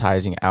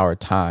monetizing our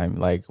time.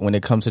 Like when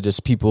it comes to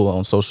just people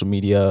on social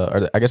media,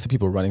 or I guess the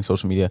people running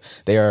social media,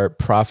 they are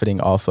profiting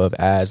off of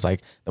ads.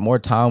 Like the more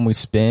time we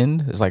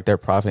spend, it's like they're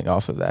profiting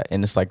off of that.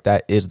 And it's like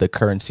that is the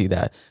currency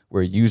that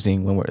we're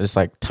using when it's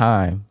like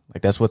time.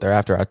 Like that's what they're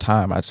after, our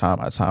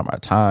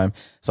time.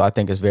 So I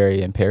think it's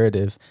very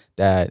imperative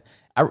that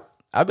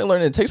I've been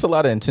learning it takes a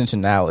lot of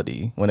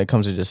intentionality when it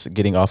comes to just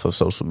getting off of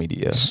social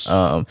media.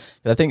 'Cause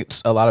I think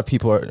a lot of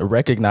people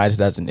recognize it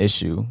as an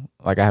issue.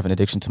 Like I have an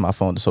addiction to my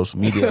phone, to social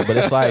media, but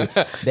it's like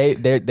they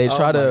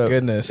try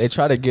they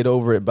try to get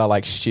over it by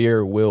like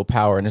sheer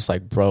willpower, and it's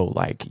like, bro,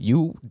 like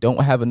you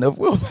don't have enough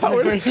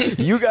willpower.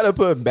 You got to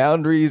put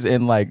boundaries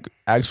and like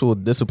actual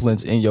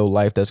disciplines in your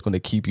life that's going to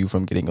keep you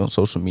from getting on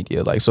social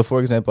media. Like, so for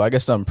example, I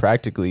guess something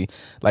practically,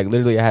 like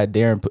literally I had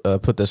Darren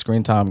put the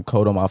screen time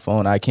code on my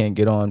phone. I can't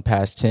get on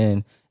past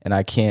 10, and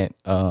I can't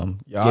y'all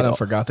done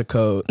forgot the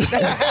code.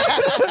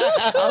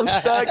 I'm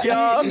stuck,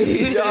 y'all.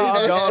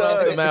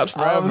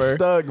 I'm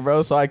stuck,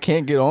 bro. So I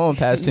can't get on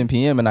past 10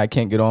 p.m. and I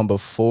can't get on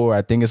before,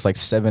 I think it's like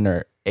 7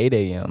 or 8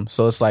 a.m.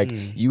 So it's like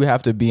you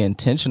have to be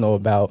intentional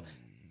about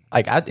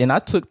like I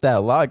took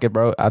that lock,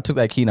 bro. I took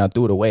that key and I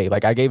threw it away.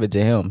 Like I gave it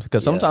to him,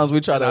 because sometimes we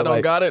try to. I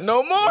don't got it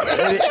no more.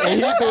 and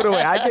he threw it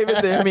away. I gave it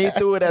to him. He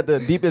threw it at the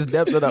deepest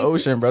depths of the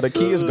ocean, bro. The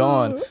key is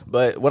gone.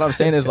 But what I'm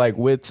saying is like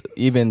with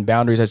even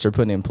boundaries that you're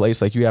putting in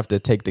place, like you have to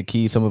take the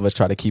key. Some of us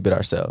try to keep it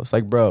ourselves.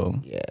 Like, bro,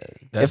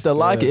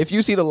 if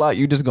you see the lock,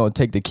 you just gonna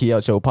take the key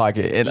out your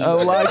pocket and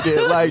unlock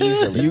it. Like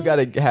you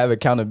gotta have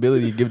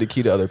accountability, give the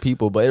key to other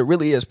people. But it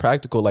really is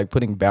practical, like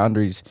putting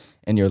boundaries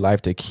in your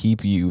life to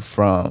keep you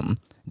from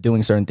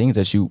doing certain things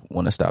that you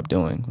want to stop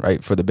doing,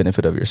 right, for the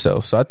benefit of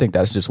yourself. So I think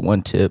that's just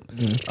one tip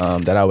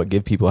that I would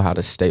give people, how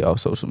to stay off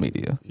social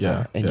media.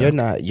 And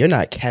you're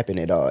not capping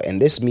it all. And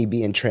this me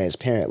being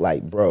transparent,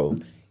 like, bro,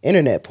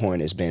 internet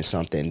porn has been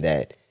something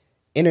that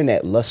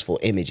internet lustful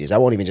images. I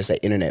won't even just say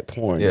internet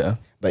porn.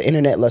 But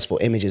internet lustful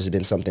images has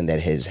been something that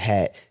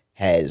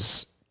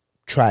has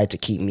tried to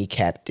keep me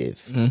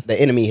captive.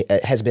 The enemy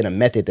has been a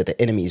method that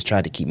the enemy has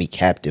tried to keep me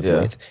captive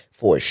with,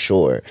 for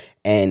sure.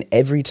 And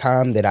every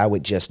time that I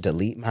would just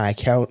delete my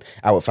account,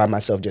 I would find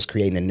myself just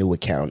creating a new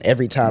account.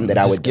 Every time that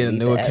I would get a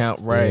new account,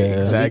 right?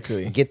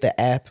 Exactly. Get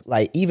the app.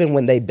 Like even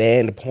when they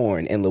banned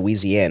porn in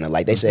Louisiana,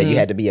 like they said you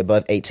had to be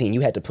above 18, you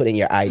had to put in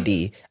your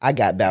ID. I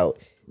got about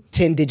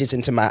 10 digits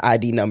into my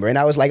ID number, and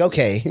I was like,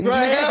 okay,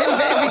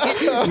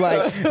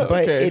 like,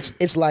 but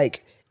it's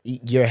like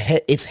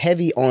it's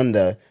heavy on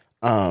the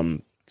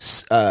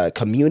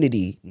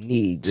community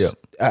needs.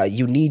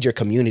 You need your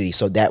community,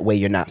 so that way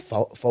you're not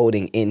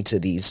folding into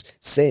these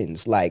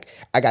sins. Like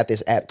I got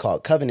this app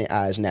called Covenant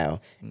Eyes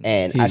now,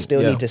 and I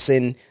still need to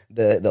send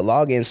the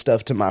login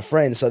stuff to my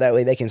friends so that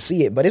way they can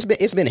see it. But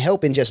it's been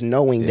helping just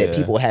knowing that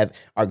people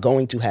are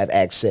going to have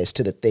access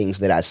to the things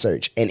that I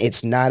search, and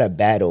it's not a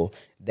battle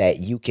that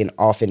you can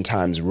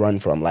oftentimes run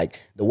from. Like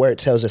the word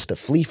tells us to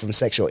flee from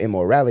sexual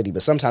immorality,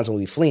 but sometimes when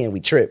we flee and we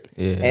trip.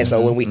 And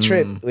so when we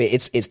trip,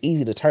 it's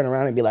easy to turn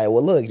around and be like,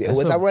 well, look,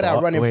 what I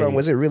was running from?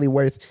 Was it really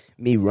worth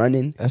me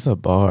running. That's a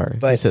bar.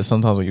 But- He said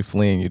sometimes when you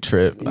fleeing, you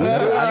trip.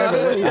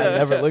 I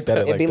never looked at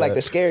it It'd be like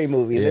the scary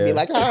movies. It'd be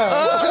like,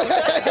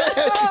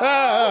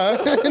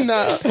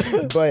 no.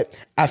 But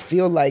I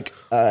feel like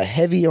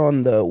heavy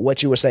on the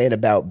what you were saying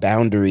about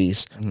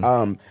boundaries.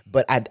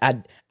 But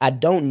I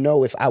don't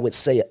know if I would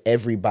say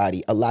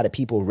everybody. A lot of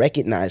people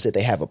recognize that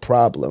they have a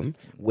problem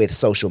with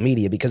social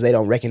media because they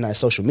don't recognize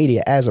social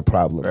media as a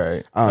problem.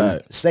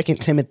 Right. 2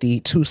 Timothy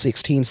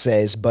 2:16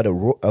 says, "But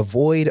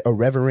avoid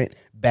irreverent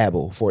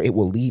babble, for it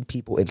will lead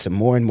people into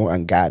more and more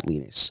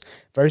ungodliness."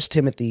 1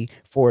 Timothy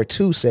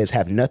 4:2 says,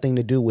 "Have nothing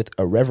to do with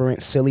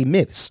irreverent, silly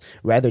myths.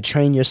 Rather,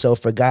 train yourself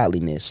for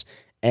godliness."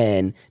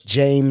 And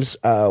James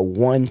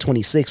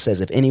 1:26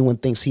 says, "If anyone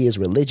thinks he is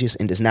religious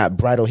and does not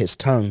bridle his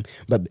tongue,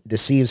 but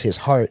deceives his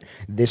heart,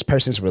 this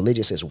person's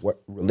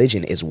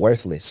religion is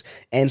worthless."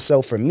 And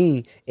so for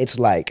me, it's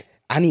like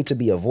I need to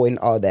be avoiding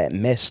all that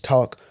mess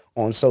talk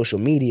on social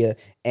media.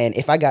 And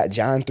if I got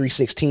John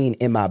 3:16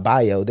 in my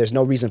bio, there's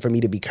no reason for me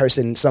to be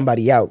cursing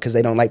somebody out because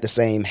they don't like the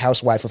same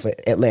housewife of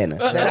Atlanta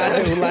that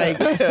I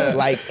do.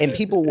 Like, and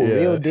people will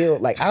real deal.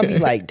 Like, I'll be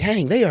like,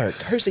 dang, they are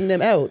cursing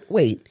them out.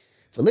 Wait,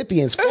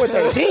 Philippians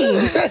 4:13.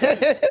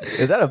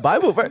 Is that a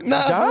Bible verse?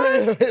 Nah,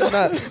 John?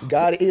 nah,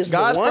 God is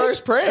God the one.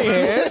 first praying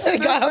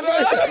hands. God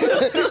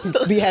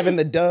first. Be having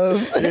the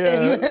dove.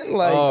 And,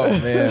 like, Oh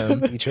man.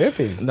 be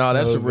tripping. No,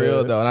 that's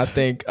real though. And I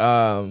think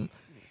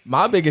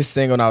my biggest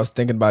thing when I was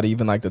thinking about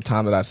even like the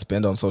time that I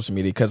spend on social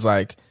media, because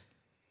like,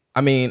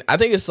 I mean, I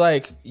think it's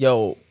like,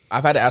 yo,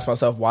 I've had to ask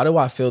myself, why do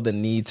I feel the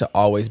need to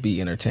always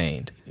be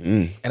entertained?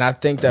 And I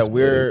think that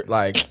we're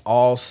like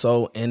all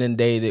so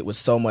inundated with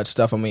so much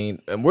stuff. I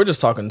mean, and we're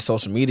just talking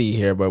social media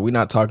here, but we're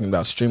not talking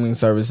about streaming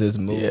services,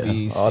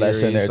 movies, all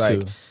that's in there series,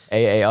 too. like,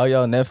 Hey, all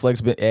y'all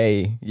Netflix,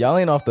 y'all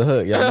ain't off the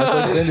hook. Y'all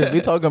Netflix bingers, we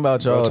talking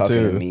about y'all Talking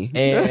too. to me.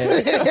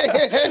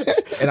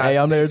 and Hey,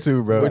 I'm there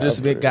too, bro. we're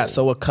just got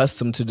so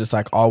accustomed to just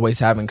like always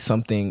having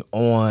something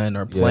on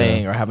or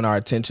playing or having our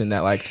attention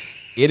that like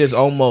it is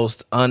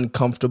almost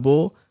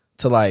uncomfortable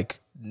to like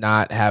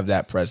not have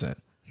that present.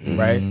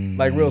 Right?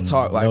 Like real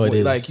talk. Like, No, it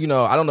is. like, you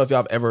know, I don't know if y'all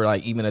have ever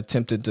like even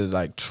attempted to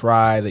like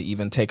try to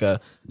even take a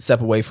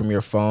step away from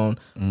your phone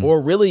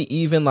or really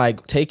even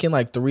like taking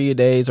like 3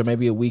 days or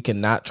maybe a week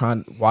and not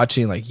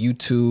watching like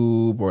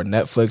YouTube or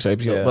Netflix or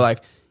HBO, but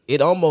like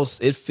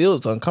it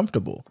feels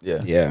uncomfortable.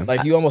 Yeah.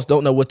 Like you almost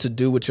don't know what to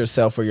do with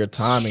yourself or your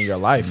time in your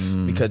life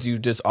because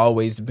you've just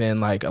always been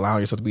like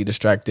allowing yourself to be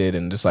distracted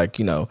and just like,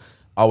 you know,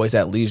 always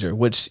at leisure,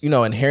 which, you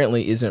know,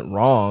 inherently isn't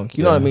wrong.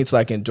 You know what I mean? To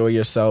like enjoy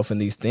yourself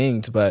and these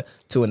things, but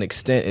to an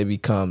extent it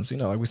becomes, you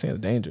know, like we're saying,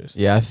 dangerous.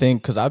 Yeah, I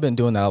think because I've been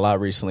doing that a lot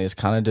recently. It's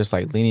kind of just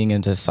like leaning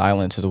into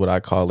silence is what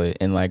I call it,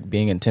 and like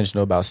being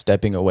intentional about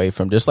stepping away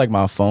from just like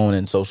my phone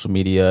and social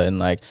media and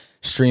like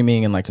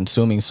streaming and like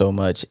consuming so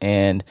much.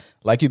 And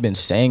like you've been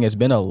saying, it's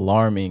been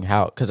alarming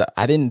how, because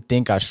I didn't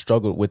think I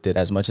struggled with it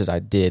as much as I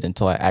did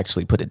until I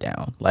actually put it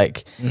down.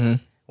 Like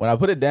when I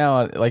put it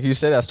down, like you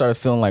said, I started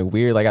feeling like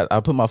weird. Like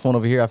I put my phone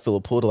over here, I feel a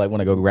pull to like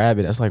want to go grab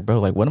it. I was like, bro,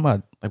 like what am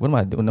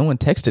I doing? No one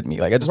texted me.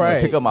 Like I just want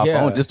to pick up my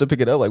phone just to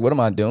pick it up. Like what am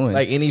I doing?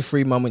 Like any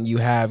free moment you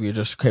have, you're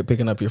just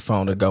picking up your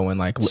phone to go and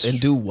like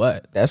and do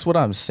what? That's what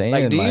I'm saying.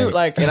 Like, do you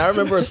like? And I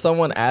remember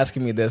someone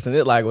asking me this, and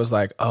it like was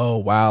like, oh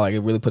wow, like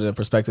it really put it in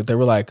perspective. They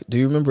were like, do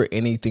you remember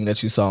anything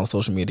that you saw on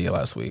social media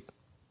last week?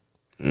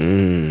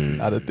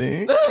 Not a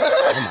thing.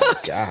 Oh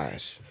my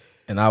gosh.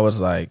 And I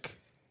was like,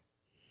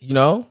 you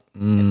know,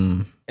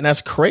 and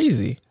that's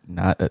crazy.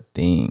 Not a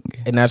thing.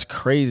 And that's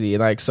crazy.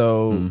 And like,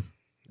 so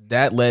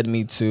that led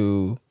me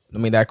to, I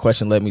mean, that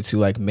question led me to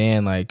like,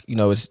 man, like, you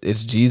know,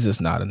 it's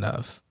Jesus not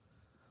enough.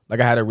 Like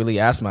I had to really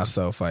ask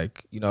myself,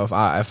 like, you know, if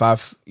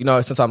I've, you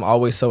know, since I'm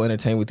always so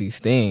entertained with these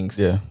things,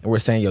 and we're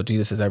saying, yo,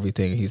 Jesus is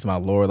everything. He's my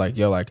Lord. Like,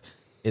 yo, like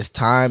it's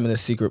time in the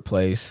secret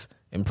place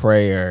in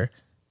prayer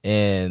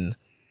and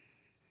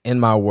in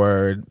my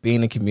word,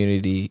 being in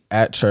community,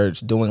 at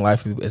church, doing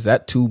life with people, is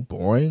that too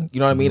boring?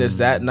 You know what I mean? Is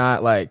that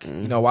not like,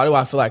 you know, why do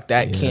I feel like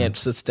that can't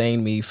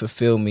sustain me,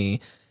 fulfill me,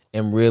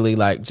 and really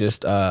like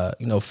just,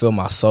 you know, fill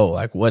my soul?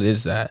 Like, what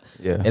is that?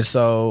 Yeah. And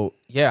so,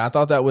 yeah, I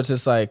thought that was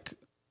just like,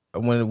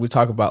 when we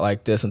talk about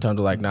like this in terms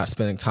of like not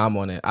spending time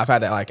on it, I've had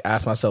to like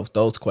ask myself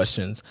those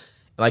questions.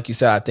 Like you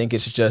said, I think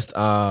it's just,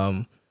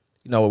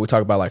 you know, what we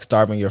talk about like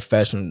starving your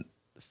flesh and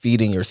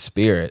feeding your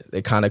spirit.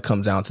 It kind of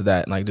comes down to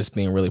that, and like just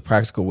being really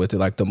practical with it.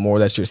 Like the more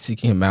that you're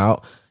seeking him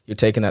out, you're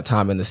taking that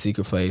time in the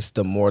secret place,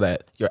 the more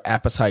that your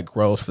appetite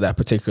grows for that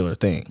particular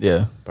thing.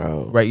 Yeah.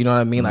 Bro. Right. You know what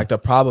I mean? Like the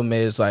problem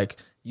is like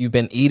you've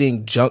been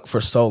eating junk for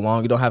so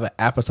long, you don't have an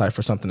appetite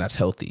for something that's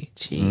healthy.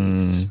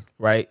 Jeez.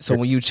 Right. So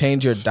when you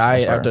change your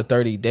diet after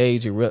 30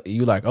 days,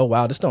 you like, oh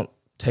wow, this don't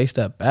taste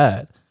that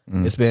bad.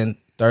 It's been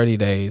 30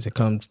 days. It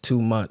comes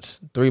 2 months,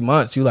 3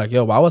 months. You like,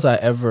 yo, why was I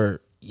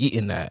ever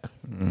eating that?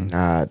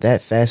 Nah,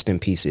 that fasting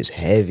piece is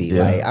heavy.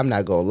 Yeah. Like, I'm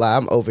not gonna lie.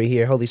 I'm over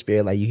here, Holy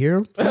Spirit, like, you hear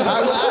him?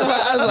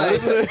 I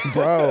was like,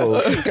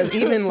 bro. Because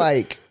even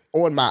like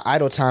on my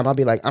idle time, I'll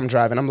be like, I'm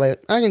driving. I'm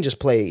like, I can just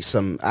play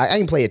I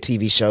can play a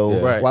TV show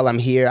Right. while I'm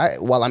here,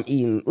 while I'm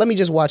eating. Let me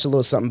just watch a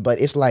little something.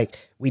 But it's like,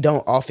 we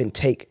don't often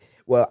take,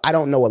 Well, I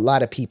don't know a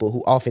lot of people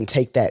who often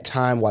take that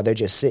time while they're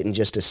just sitting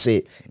just to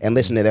sit and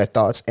listen to their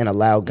thoughts and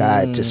allow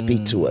God to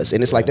speak to us.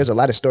 And it's like there's a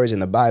lot of stories in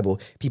the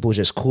Bible, people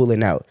just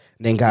cooling out.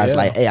 And then God's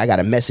like, hey, I got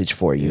a message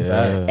for you.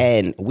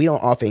 And we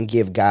don't often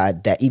give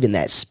God that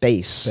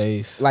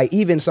space. Like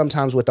even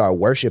sometimes with our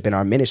worship and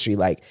our ministry,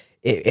 like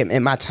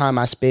in my time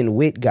I spend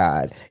with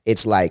God,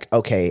 it's like,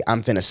 okay,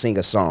 I'm finna sing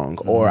a song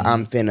or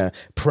I'm finna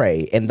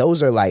pray. And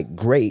those are like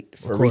great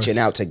for reaching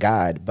out to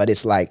God. But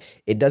it's like,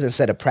 it doesn't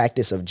set a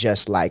practice of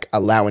just like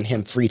allowing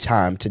him free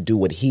time to do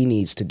what he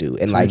needs to do.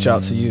 And like, reach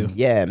out to you.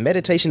 Yeah,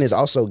 meditation is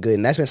also good.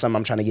 And that's been something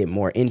I'm trying to get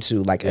more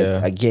into. Like,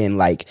 again,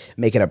 like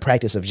making a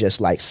practice of just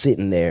like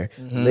sitting there,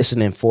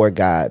 listening for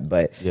God.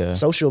 But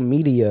social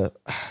media,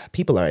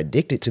 people are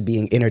addicted to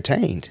being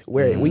entertained.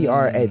 Where we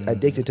are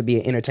addicted to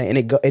being entertained.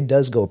 And it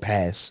does go past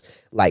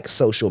like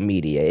social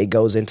media. It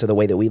goes into the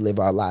way that we live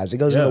our lives. It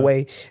goes in the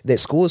way that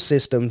school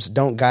systems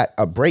don't got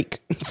a break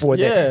for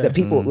the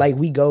people. Like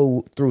we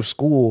go through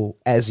school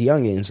as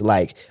youngins,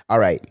 like, all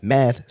right,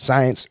 math,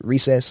 science,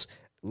 recess,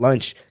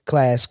 lunch,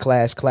 class,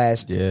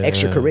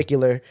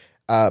 extracurricular,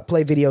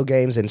 play video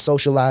games and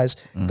socialize,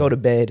 go to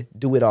bed,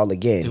 do it all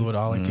again.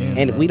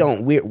 And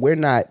we're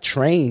not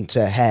trained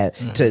to have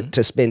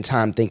to spend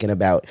time thinking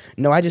about,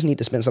 no, I just need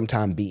to spend some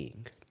time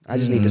being. I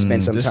just need to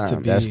spend some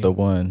time. That's the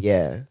one.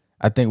 Yeah.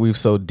 I think we've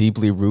so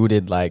deeply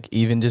rooted, like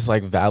even just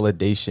like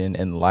validation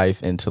in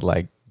life into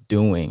like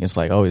doing. It's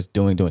like, oh, it's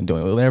doing.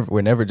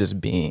 We're never just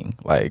being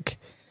like,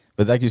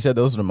 but like you said,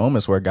 those are the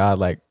moments where God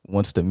like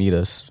wants to meet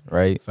us,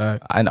 right?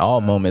 Fact. In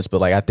all moments, but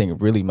like I think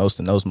really most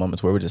in those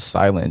moments where we're just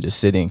silent and just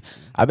sitting.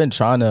 I've been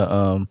trying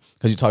to,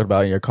 because you talked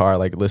about in your car,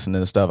 like listening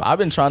to stuff. I've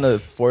been trying to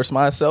force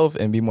myself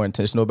and be more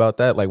intentional about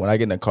that. Like when I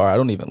get in the car, I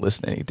don't even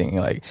listen to anything.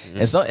 Like,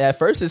 and so at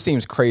first it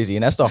seems crazy,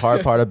 and that's the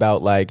hard part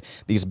about like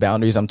these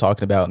boundaries I'm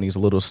talking about and these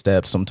little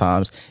steps.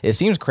 Sometimes it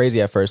seems crazy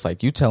at first.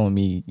 Like you telling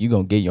me you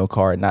gonna get in your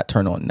car and not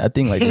turn on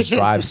nothing, like just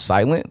drive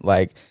silent,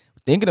 like.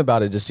 Thinking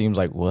about it just seems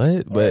like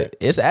what, but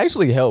it's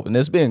actually helped and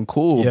it's been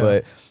cool.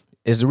 But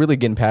it's really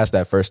getting past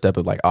that first step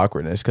of like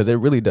awkwardness because it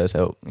really does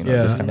help. You know,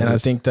 just and I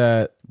think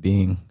that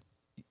being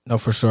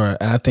for sure,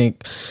 and I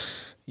think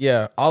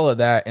all of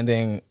that, and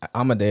then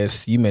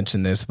Amadeus, you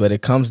mentioned this, but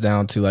it comes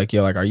down to like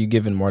like, are you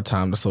giving more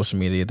time to social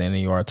media than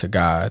you are to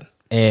God?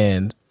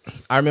 And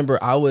I remember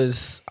I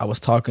was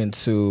talking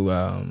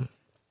to.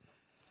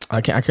 I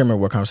can't remember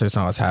what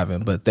conversation I was having,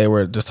 but they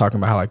were just talking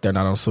about how like they're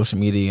not on social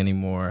media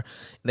anymore.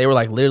 They were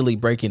like literally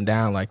breaking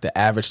down like the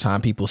average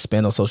time people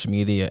spend on social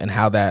media and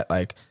how that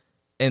like,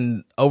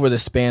 and over the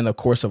span of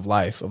course of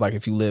life of like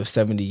if you live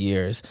 70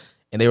 years,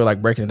 and they were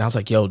like breaking it down. I was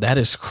like, yo, that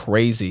is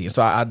crazy.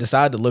 So I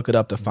decided to look it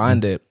up to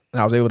find it,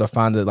 and I was able to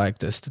find it like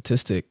the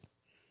statistic,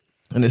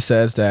 and it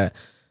says that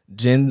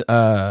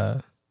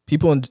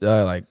people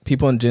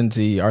in Gen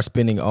Z are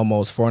spending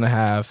almost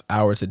 4.5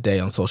 hours a day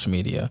on social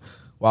media,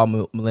 while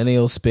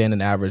millennials spend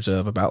an average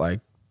of about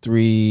like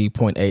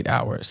 3.8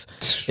 hours.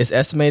 It's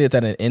estimated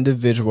that an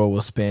individual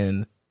will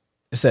spend,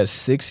 it says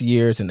 6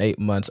 years and 8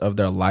 months of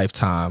their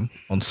lifetime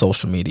on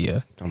social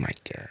media. Oh my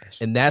gosh.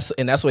 And that's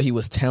what he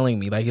was telling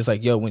me. Like, he's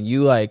like, yo, when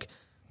you like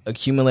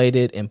accumulate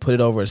it and put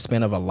it over a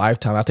span of a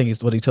lifetime, I think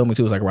what he told me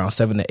too was like around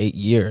 7 to 8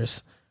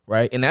 years.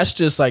 Right. And that's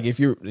just like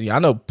I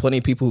know plenty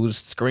of people whose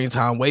screen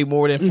time way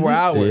more than 4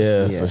 hours.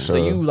 Yeah, for sure. So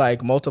you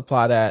like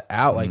multiply that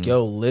out, like,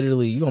 yo,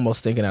 literally you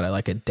almost thinking at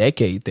like a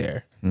decade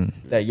there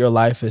that your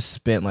life is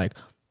spent like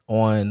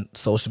on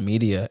social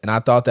media. And I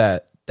thought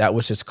that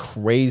was just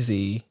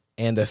crazy.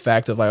 And the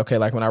fact of like, okay,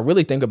 like when I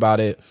really think about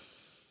it,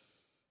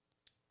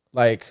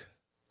 like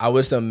I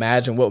was to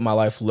imagine what my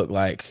life looked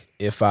like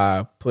if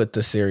I put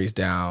the series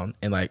down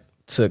and like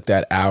took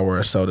that hour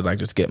or so to like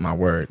just get my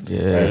word.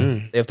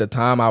 Right? If the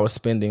time I was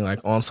spending like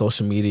on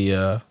social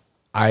media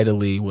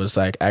idly was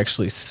like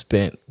actually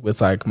spent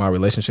with like my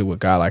relationship with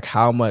God, like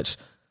how much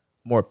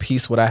more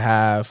peace would I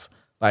have,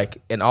 like,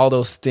 and all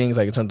those things,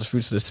 like in terms of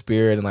fruits of the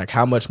spirit, and like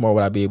how much more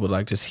would I be able to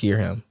like just hear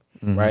him,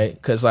 right?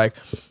 Because like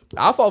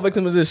I fall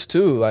victim to this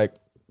too. Like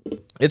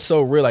it's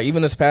so real. Like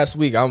even this past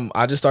week,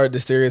 I just started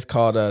this series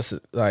called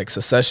like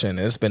Succession, and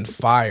it's been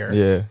fire.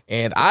 Yeah.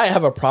 And I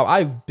have a problem.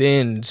 I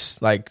binge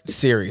like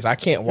series. I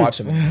can't watch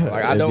them anymore.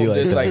 Like I don't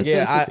just like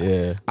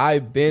I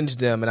binge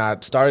them, and I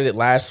started it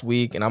last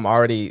week, and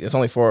it's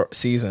only 4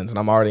 seasons, and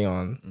I'm already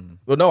on.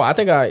 Well, no, I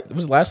think it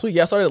was last week.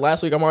 Yeah, I started it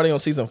last week. I'm already on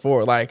season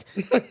 4. Like,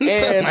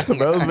 and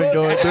bro's been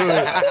going through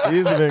it.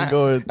 He's been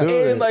going through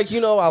it. And like,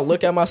 you know, I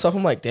look at myself.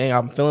 I'm like, dang,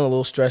 I'm feeling a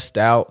little stressed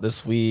out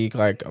this week.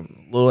 Like, a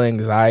little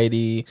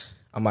anxiety.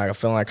 I'm like, I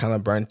feel like kind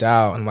of burnt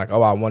out. I'm like,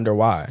 oh, I wonder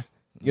why.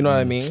 You know what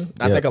I mean?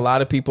 I think a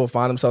lot of people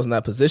find themselves in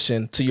that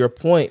position, to your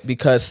point,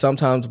 because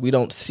sometimes we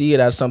don't see it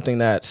as something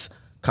that's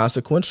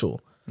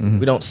consequential.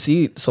 We don't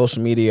see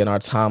social media in our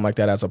time like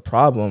that as a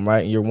problem,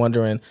 right? And you're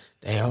wondering,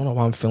 dang, I don't know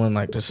why I'm feeling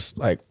like just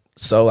like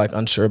so like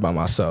unsure about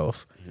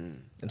myself,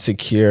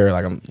 insecure,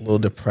 like I'm a little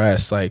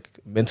depressed, like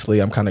mentally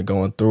I'm kind of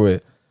going through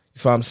it. You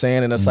feel what I'm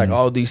saying? And it's like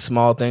all these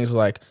small things,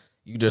 like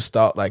you just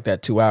thought like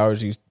that 2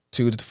 hours you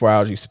 2 to 4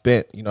 hours you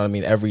spent, you know what I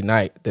mean, every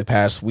night the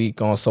past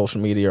week on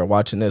social media or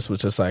watching this was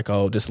just like,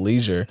 oh, just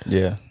leisure.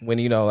 Yeah. When,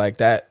 you know, like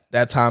that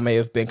time may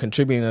have been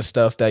contributing to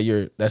stuff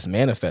that's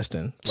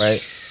manifesting,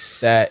 right?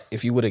 That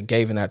if you would have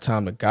given that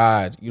time to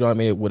God, you know what I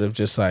mean, it would have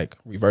just like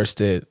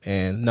reversed it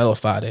and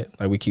nullified it,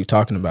 like we keep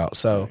talking about.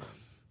 So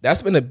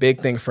that's been a big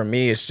thing for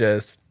me. It's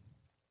just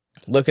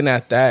looking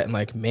at that and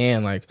like,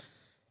 man, like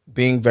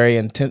being very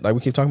intent, like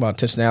we keep talking about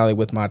intentionality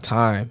with my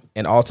time,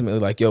 and ultimately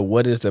like, yo,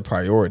 what is the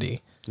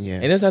priority?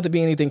 Yeah. It doesn't have to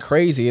be anything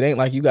crazy. It ain't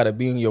like you got to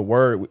be in your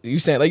word. You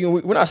saying like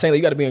we're not saying that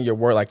you got to be in your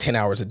word like 10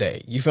 hours a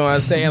day. You feel what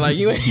I'm saying? Like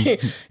you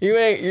ain't,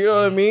 you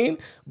know what I mean?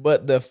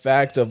 But the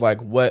fact of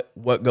like what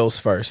goes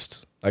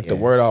first. Like the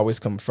word always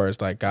comes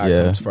first. Like God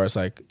comes first.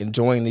 Like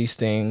enjoying these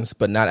things,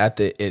 but not at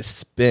the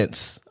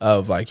expense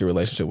of like your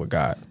relationship with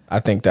God. I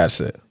think that's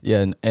it.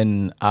 Yeah,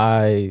 and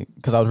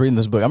because I was reading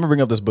this book, I'm gonna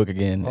bring up this book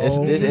again. This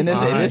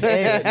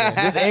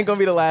ain't gonna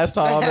be the last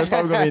time. There's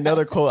probably gonna be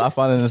another quote I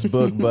find in this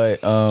book,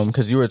 but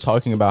because you were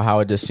talking about how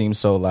it just seems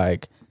so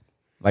like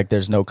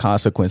there's no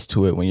consequence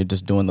to it when you're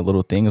just doing the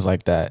little things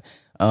like that.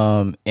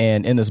 And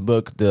in this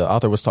book, the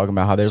author was talking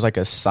about how there's like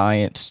a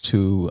science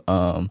to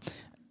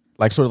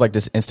like sort of like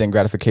this instant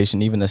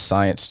gratification, even a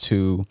science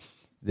to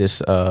this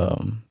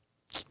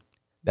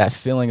that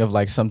feeling of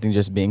like something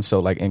just being so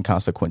like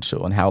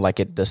inconsequential, and how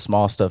like the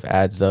small stuff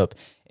adds up.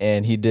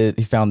 And he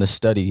found this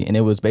study, and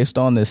it was based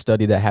on this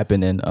study that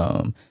happened in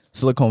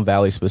Silicon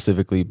Valley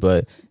specifically,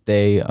 but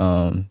they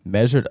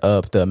measured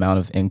up the amount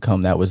of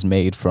income that was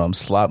made from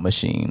slot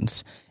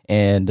machines.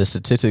 And the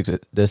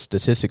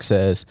statistic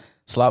says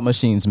slot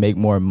machines make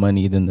more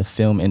money than the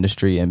film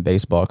industry and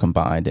baseball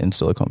combined in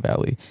Silicon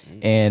Valley.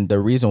 And the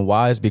reason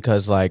why is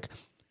because like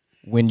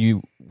when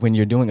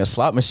you're doing a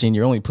slot machine,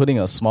 you're only putting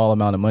a small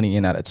amount of money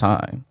in at a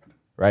time,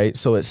 right?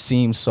 So it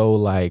seems so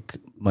like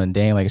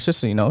mundane. Like it's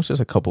just, you know, it's just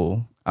a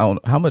couple. I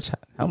don't know how much.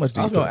 I was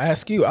gonna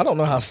ask you. I don't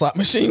know how slot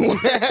machine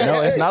works.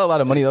 No, it's not a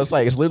lot of money. It's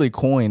literally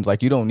coins.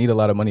 Like you don't need a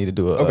lot of money to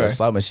do a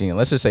slot machine.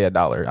 Let's just say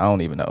 $1. I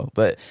don't even know,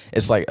 but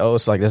it's like, oh,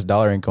 it's like this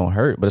dollar ain't gonna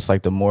hurt. But it's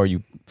like the more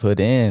you put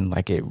in,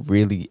 like it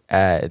really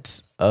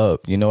adds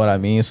up. You know what I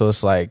mean? So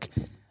it's like,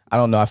 I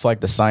don't know. I feel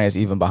like the science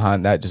even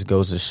behind that just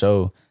goes to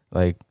show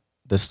like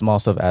the small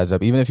stuff adds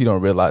up, even if you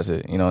don't realize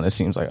it, you know, and it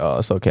seems like, oh,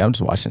 it's okay. I'm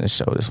just watching this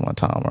show this one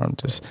time, or I'm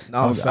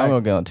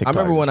gonna get on TikTok. I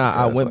remember when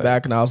I went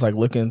back and I was like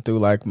looking through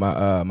like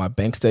my my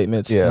bank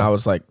statements, and I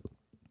was like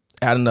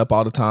adding up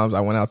all the times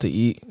I went out to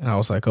eat, and I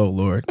was like, oh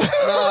Lord.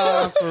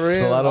 Nah, for real.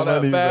 It's a lot of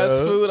money,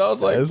 fast bro. food. I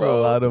was like, it's bro,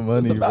 a lot of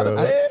money,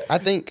 bro. I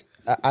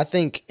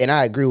think, and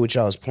I agree with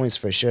y'all's points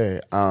for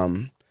sure.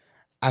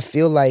 I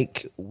feel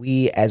like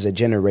we as a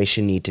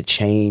generation need to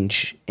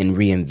change and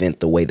reinvent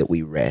the way that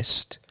we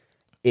rest.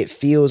 It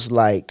feels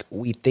like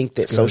we think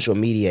that social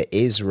media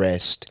is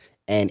rest,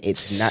 and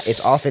it's not.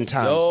 It's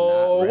oftentimes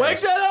not rest. Wake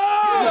that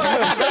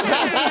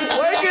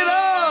up! Wake it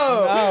up!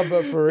 Nah,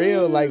 but for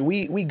real, like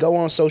we go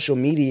on social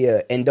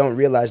media and don't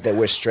realize that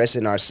we're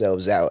stressing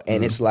ourselves out.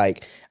 And it's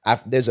like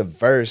there's a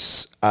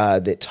verse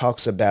that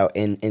talks about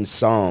in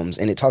Psalms,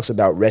 and it talks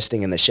about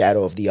resting in the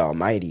shadow of the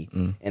Almighty,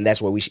 and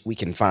that's where we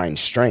can find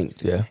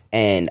strength. Yeah.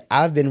 And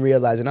I've been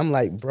realizing, I'm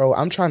like, bro,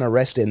 I'm trying to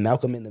rest in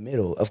Malcolm in the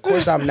Middle. Of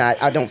course, I'm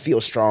not. I don't feel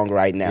strong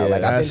right now. Yeah,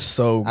 like I'm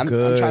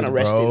trying to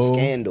rest bro. in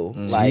Scandal.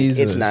 Like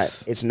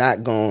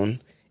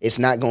it's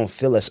not going to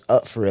fill us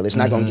up for real. It's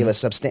not going to give us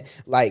substance.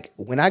 Like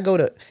when I go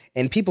to,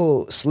 and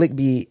people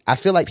I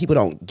feel like people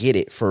don't get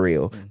it for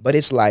real, but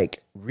it's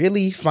like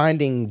really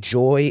finding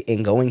joy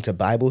in going to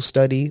Bible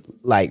study,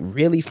 like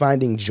really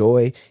finding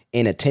joy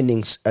in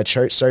attending a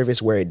church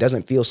service where it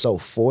doesn't feel so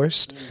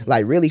forced,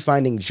 like really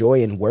finding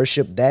joy in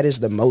worship. That is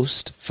the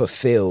most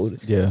fulfilled,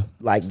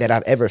 like that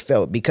I've ever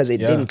felt, because it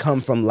didn't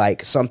come from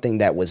like something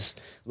that was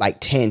like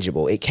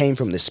tangible. It came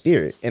from the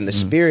Spirit, and the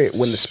Spirit,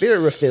 when the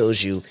Spirit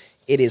refills you,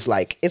 it is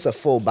like, it's a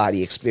full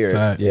body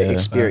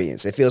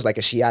experience. It feels like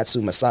a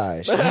shiatsu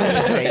massage.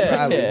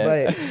 Probably.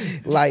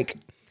 But like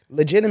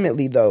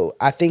legitimately though,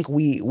 I think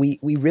we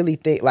really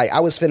think, like I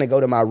was finna go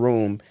to my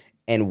room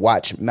and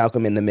watch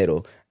Malcolm in the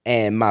Middle,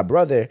 and my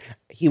brother,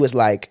 he was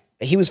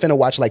finna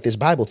watch like this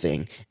Bible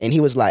thing, and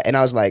he was like,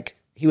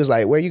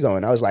 where are you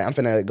going? I was like, I'm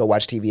finna go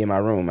watch TV in my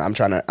room. I'm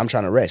trying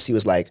to rest. He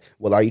was like,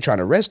 well, are you trying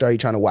to rest or are you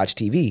trying to watch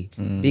TV?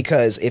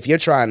 Because if you're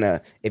trying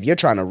to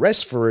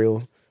rest for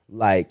real,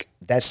 like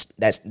that's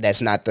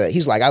not the,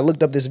 he's like, I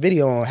looked up this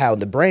video on how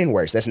the brain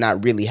works. That's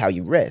not really how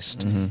you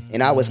rest.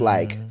 And I was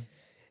like,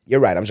 you're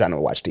right, I'm trying to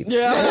watch TV.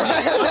 Yeah.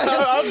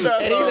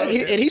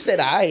 and he said,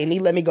 all right, and he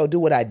let me go do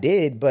what I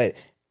did. But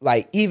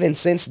like even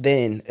since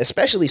then,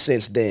 especially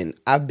since then,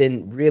 I've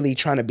been really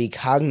trying to be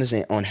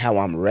cognizant on how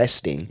I'm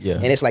resting. Yeah.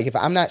 And it's like, if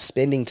I'm not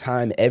spending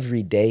time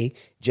every day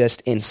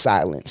just in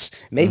silence,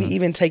 maybe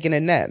even taking a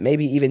nap,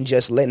 maybe even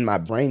just letting my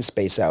brain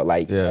space out.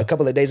 Like a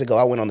couple of days ago,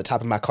 I went on the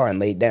top of my car and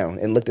laid down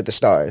and looked at the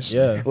stars.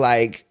 Yeah.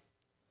 Like,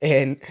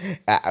 and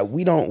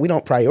we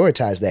don't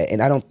prioritize that.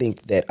 And I don't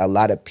think that a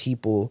lot of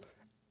people,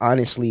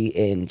 honestly,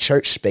 in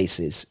church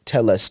spaces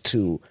tell us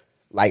to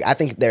Like, I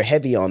think they're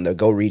heavy on the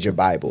go read your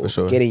Bible,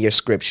 sure. get in your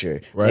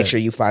scripture, Right. make sure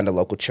you find a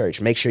local church,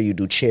 make sure you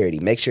do charity,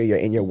 make sure you're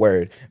in your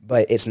word.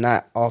 But it's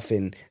not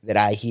often that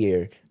I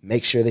hear,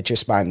 make sure that you're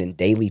spending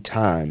daily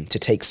time to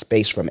take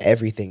space from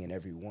everything and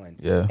everyone,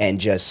 Yeah. and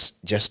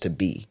just to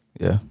be.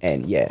 Yeah.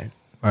 And yeah,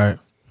 Right.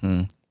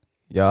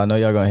 Y'all, I know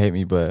y'all gonna hate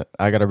me, but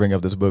I gotta bring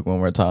up this book one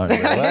more time.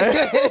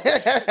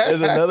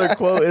 There's another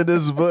quote in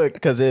this book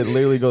because it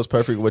literally goes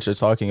perfect with what you're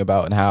talking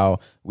about and how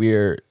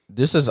we're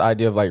just this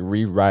idea of like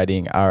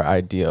rewriting our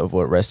idea of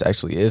what rest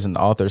actually is. And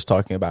the author's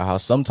talking about how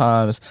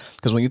sometimes,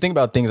 because when you think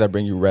about things that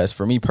bring you rest,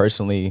 for me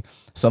personally,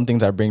 some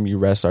things that bring me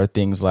rest are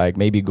things like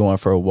maybe going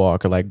for a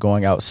walk or like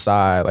going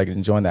outside, like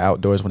enjoying the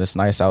outdoors when it's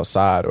nice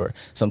outside, or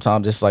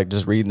sometimes just like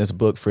just reading this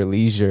book for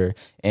leisure.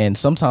 And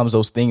sometimes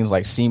those things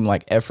like seem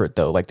like effort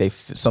though. Like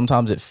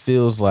sometimes it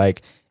feels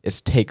like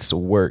it takes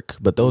work,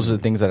 but those are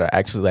the things that are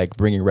actually like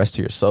bringing rest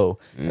to your soul.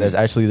 And there's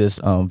actually this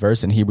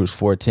verse in Hebrews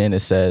 4:10.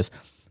 It says,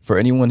 "For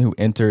anyone who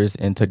enters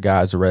into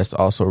God's rest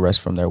also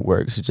rests from their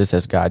works, just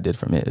as God did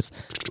from his.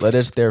 Let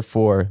us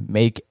therefore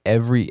make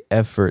every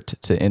effort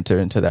to enter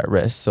into that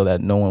rest, so that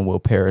no one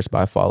will perish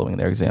by following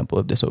their example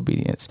of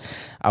disobedience."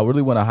 I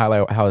really want to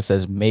highlight how it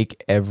says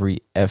make every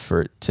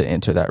effort to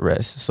enter that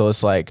rest. So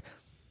it's like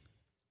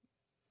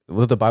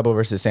what the Bible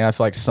verse is saying. I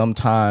feel like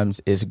sometimes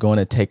it's going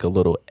to take a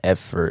little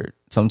effort.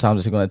 Sometimes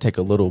it's going to take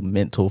a little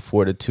mental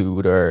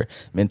fortitude or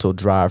mental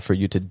drive for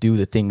you to do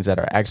the things that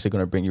are actually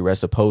going to bring you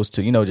rest, opposed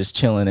to, just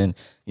chilling and,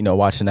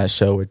 watching that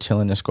show or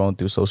chilling and scrolling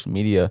through social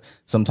media.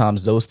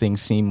 Sometimes those things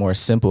seem more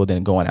simple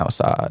than going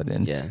outside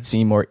and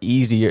seem more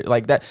easier.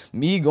 Like that,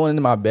 me going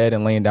into my bed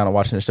and laying down and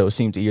watching the show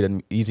seems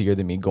easier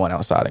than me going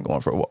outside and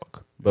going for a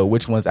walk. But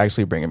which one's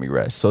actually bringing me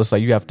rest? So it's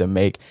like you have to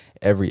make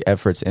every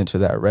effort to enter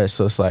that rest.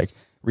 So it's like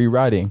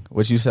rewriting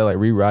what you said, like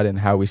rewriting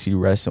how we see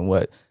rest and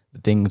what the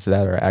things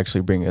that are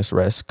actually bringing us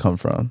rest come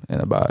from and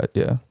about it.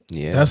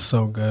 yeah, That's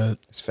so good.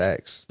 it's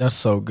facts. That's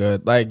so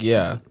good. Like,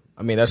 yeah.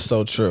 I mean, that's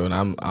so true. And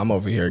I'm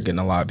over here getting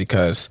a lot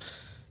because,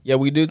 yeah,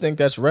 we do think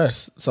that's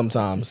rest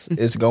sometimes.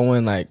 It's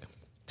going like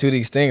to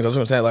these things. I was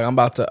gonna say, like, I'm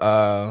about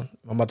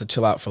to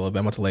chill out for a little bit.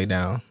 I'm about to lay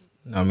down.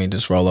 You know what I mean?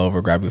 Just roll over,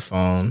 grab your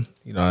phone.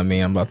 You know what I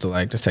mean? I'm about to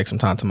like just take some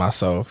time to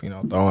myself, throw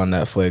on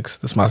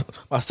Netflix. It's my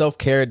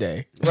self-care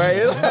day. Right?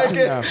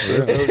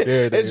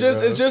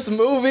 It's just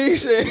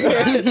movies.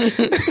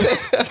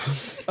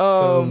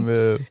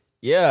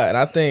 Yeah, and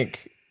I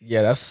think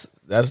that's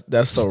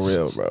so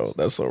real, bro.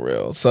 That's so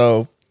real.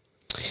 So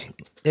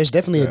There's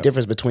definitely a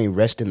difference between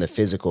rest in the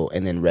physical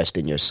and then rest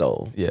in your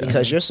soul. Yeah.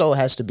 Because your soul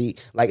has to be,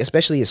 like,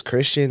 especially as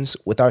Christians,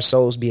 with our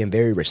souls being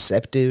very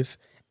receptive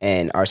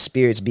and our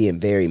spirits being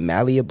very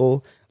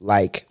malleable,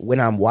 like when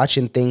I'm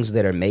watching things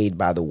that are made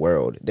by the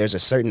world, there's a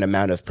certain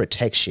amount of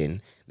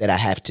protection that I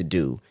have to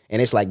do.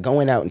 And it's like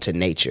going out into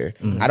nature.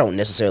 I don't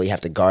necessarily have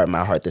to guard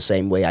my heart the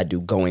same way I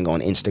do going on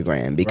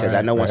Instagram, because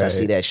I know once I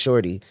see that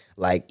shorty,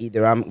 like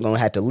either I'm going to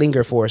have to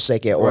linger for a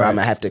second or I'm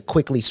going to have to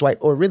quickly swipe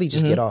or really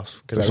just get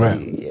off. Because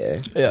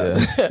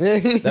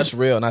that's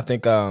real. And I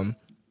think I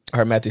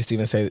heard Matthew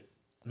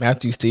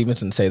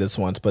Stevenson say this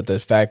once, but the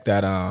fact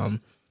that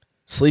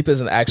sleep is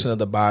an action of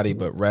the body,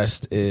 but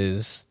rest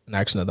is an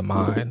action of the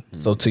mind.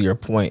 So to your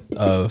point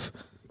of,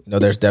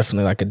 there's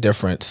definitely like a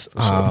difference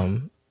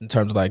in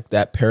terms of like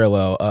that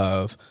parallel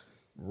of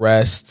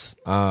rest,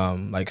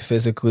 like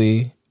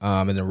physically,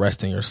 and then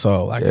rest in your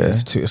soul. Like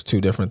it's two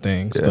different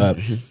things. But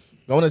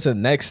going into the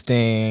next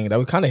thing that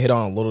we kind of hit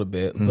on a little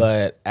bit,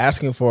 but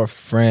asking for a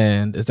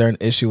friend, is there an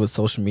issue with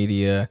social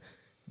media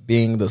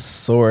being the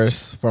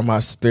source for my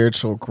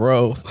spiritual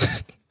growth?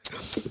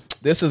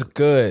 This is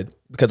good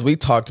because we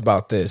talked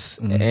about this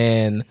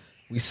and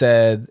we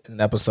said in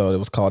an episode, it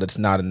was called "It's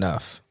Not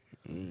Enough."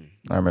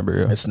 I remember.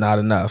 It's not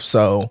enough.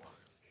 So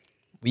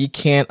we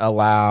can't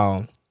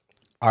allow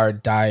our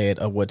diet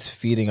of what's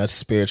feeding us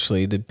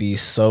spiritually to be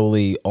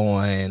solely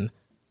on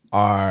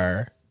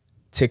our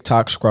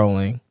TikTok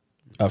scrolling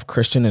of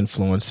Christian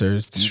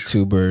influencers,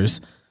 YouTubers,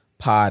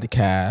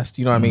 podcasts.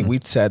 You know what I mean? We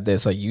said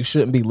this, like, you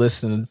shouldn't be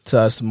listening to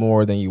us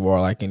more than you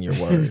are like in your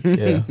word.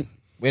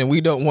 And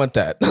we don't want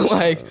that.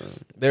 Like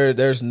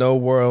there's no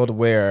world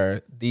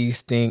where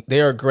these things,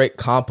 they are great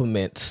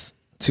compliments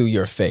to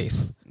your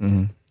faith,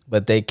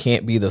 but they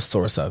can't be the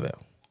source of it.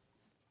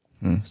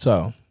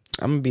 So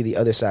I'm going to be the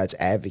other side's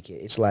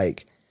advocate. It's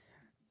like,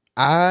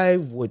 I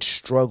would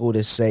struggle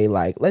to say,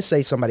 like, let's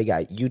say somebody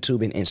got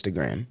YouTube and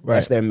Instagram. Right.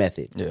 That's their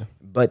method. Yeah.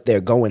 But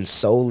they're going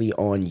solely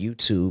on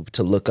YouTube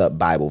to look up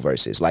Bible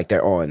verses. Like,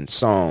 they're on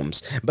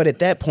Psalms. But at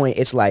that point,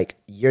 it's like,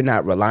 you're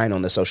not relying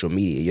on the social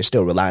media. You're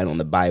still relying on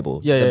the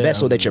Bible. The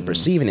vessel that you're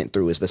perceiving it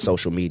through is the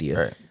social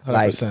media.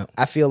 Right. 100%. Like,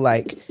 I feel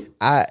like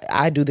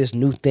I do this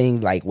new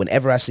thing. Like,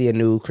 whenever I see a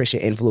new Christian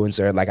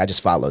influencer, like, I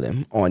just follow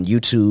them on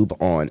YouTube,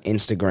 on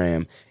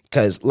Instagram.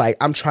 Because, like,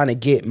 I'm trying to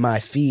get my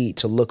feed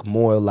to look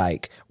more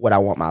like what I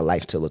want my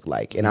life to look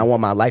like. And I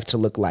want my life to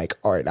look like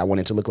art. I want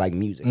it to look like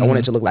music. I want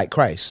it to look like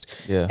Christ.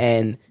 Yeah.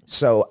 And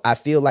so I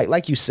feel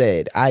like you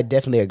said, I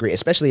definitely agree,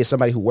 especially as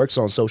somebody who works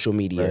on social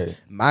media.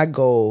 Right. My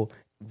goal,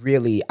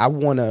 really, I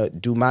want to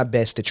do my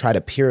best to try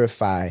to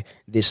purify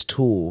this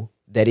tool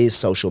that is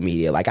social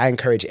media. Like I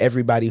encourage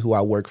everybody who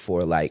I work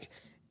for, like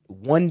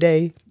one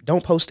day,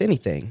 don't post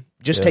anything.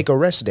 Just take a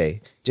rest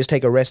day. Just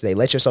take a rest day.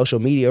 Let your social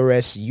media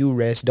rest. You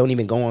rest. Don't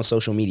even go on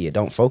social media.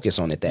 Don't focus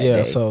on it that day.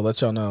 Yeah, so let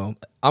y'all know.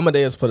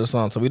 Amadeus put us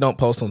on, so we don't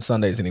post on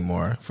Sundays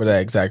anymore for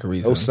that exact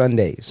reason. No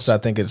Sundays. So I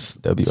think it's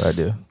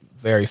idea.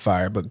 Very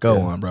fire, but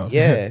go on, bro.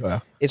 Yeah.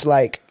 Wow. It's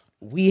like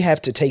we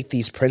have to take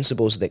these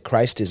principles that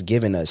Christ has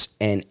given us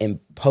and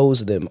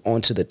impose them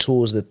onto the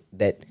tools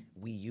that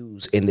we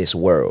use in this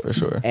world. For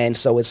sure. And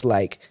so it's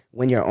like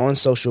when you're on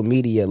social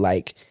media,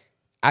 like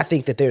I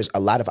think that there's a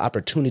lot of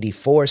opportunity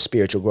for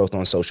spiritual growth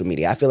on social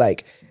media. I feel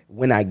like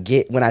when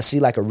I see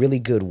like a really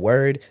good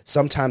word,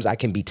 sometimes I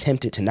can be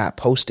tempted to not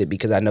post it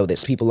because I know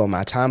that people on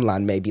my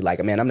timeline may be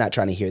like, man, I'm not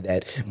trying to hear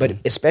that. Mm-hmm. But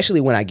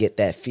especially when I get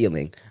that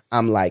feeling,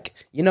 I'm like,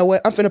 you know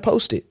what? I'm finna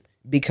post it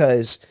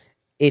because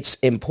it's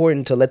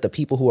important to let the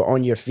people who are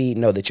on your feed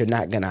know that you're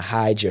not going to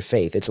hide your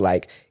faith. It's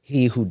like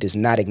he who does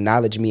not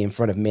acknowledge me in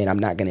front of men, I'm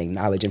not going to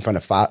acknowledge in front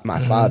of my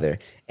Father.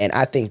 And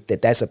I think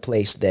that that's a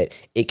place that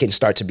it can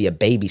start to be a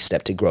baby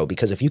step to grow,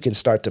 because if you can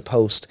start to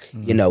post,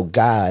 you know,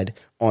 God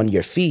on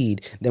your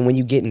feed, then when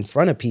you get in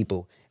front of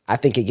people, I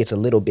think it gets a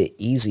little bit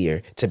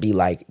easier to be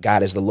like,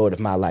 God is the Lord of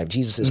my life.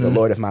 Jesus is the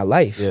Lord of my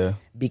life. Yeah.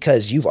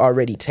 Because you've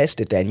already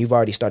tested that and you've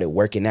already started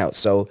working out.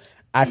 So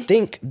I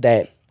think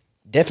that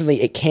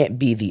definitely it can't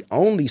be the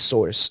only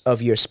source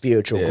of your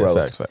spiritual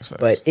growth, facts.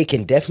 but it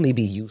can definitely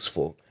be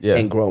useful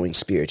in growing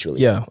spiritually.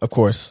 Yeah, of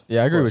course.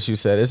 Yeah, I agree with what you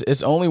said.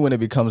 It's only when it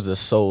becomes the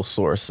sole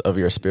source of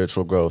your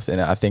spiritual growth.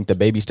 And I think the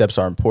baby steps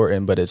are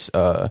important, but it's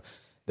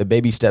the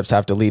baby steps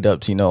have to lead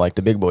up to, you know, like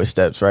the big boy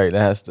steps, right? That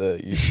has to,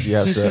 you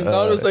have to.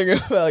 No, I'm just thinking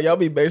about y'all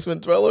be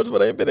basement dwellers,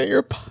 but ain't been in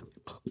your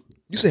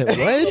You said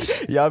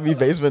what? Y'all be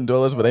basement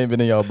dwellers, but ain't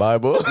been in y'all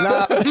Bible.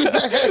 Nah.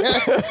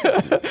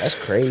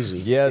 That's crazy.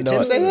 Yeah, Did no,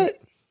 Tim say that?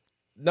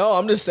 No,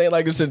 I'm just saying,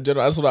 like, just in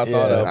general, that's what I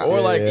thought of.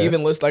 Or like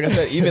even listen, like I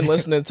said, even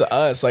listening to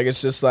us, like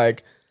it's just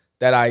like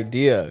that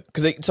idea,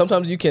 because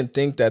sometimes you can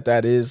think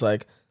that is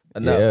like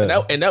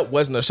enough, and that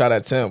wasn't a shot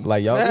at Tim.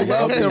 Like y'all, we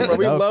loved him.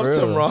 We loved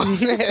Tim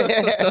Ross.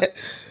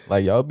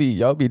 Like y'all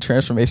be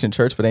Transformation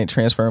Church, but ain't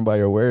transferring by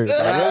your words.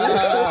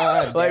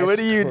 Like what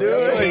are you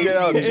doing? Get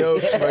out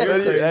jokes, bro.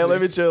 Hey, let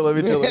me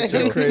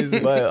chill. Crazy.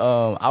 But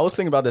I was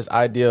thinking about this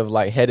idea of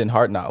like head and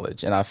heart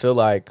knowledge, and I feel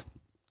like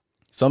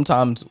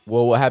sometimes,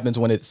 what happens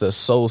when it's the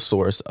sole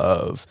source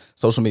of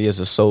social media is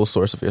the sole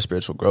source of your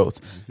spiritual growth.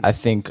 I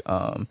think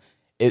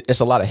it's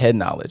a lot of head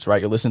knowledge,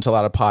 right? You're listening to a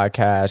lot of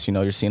podcasts, you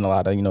know, you're seeing a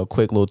lot of, you know,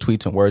 quick little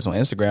tweets and words on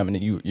Instagram,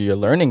 and you're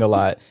learning a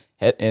lot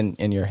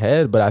in your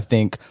head. But I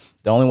think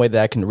the only way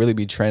that can really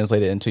be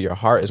translated into your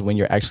heart is when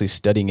you're actually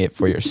studying it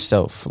for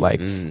yourself. Like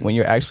when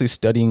you're actually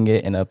studying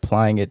it and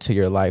applying it to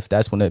your life,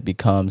 that's when it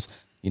becomes,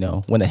 you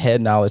know, when the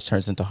head knowledge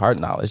turns into heart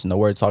knowledge. And the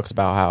word talks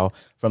about how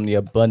from the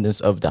abundance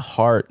of the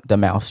heart, the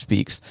mouth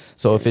speaks.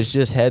 So if it's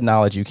just head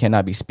knowledge, you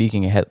cannot be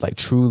speaking head, like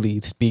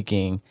truly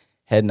speaking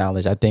head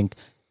knowledge. I think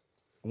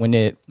when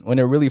it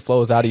really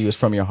flows out of you is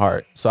from your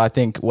heart. So I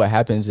think what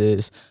happens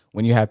is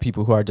when you have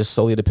people who are just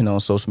solely dependent on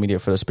social media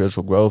for their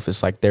spiritual growth,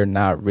 it's like they're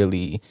not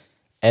really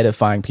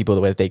edifying people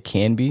the way that they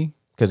can be,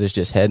 because it's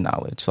just head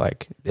knowledge.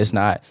 Like it's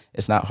not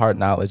heart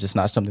knowledge. It's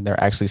not something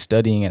they're actually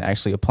studying and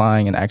actually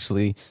applying and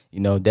actually, you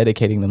know,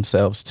 dedicating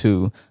themselves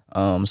to.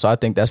 So I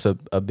think that's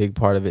a big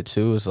part of it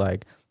too. Is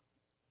like,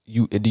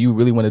 do you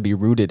really want to be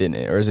rooted in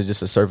it, or is it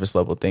just a surface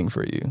level thing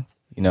for you?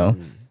 You know,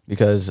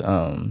 because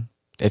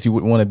if you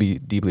would want to be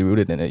deeply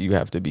rooted in it, you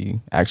have to be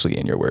actually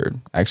in your word,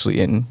 actually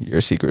in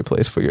your secret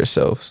place for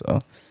yourself. So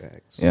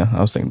yeah,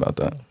 I was thinking about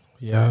that.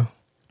 Yeah,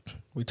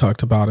 we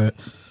talked about it,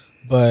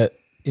 but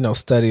you know,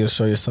 study to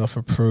show yourself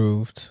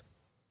approved.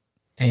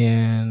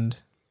 And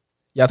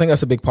yeah, I think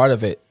that's a big part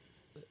of it,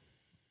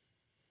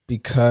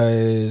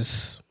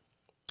 because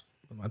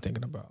what am I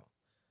thinking about?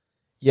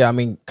 Yeah, I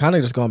mean, kind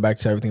of just going back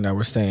to everything that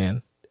we're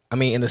saying. I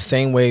mean, in the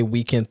same way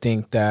we can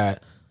think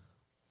that,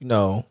 you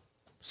know,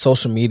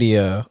 social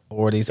media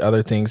or these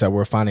other things that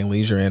we're finding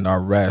leisure in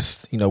are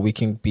rest, you know, we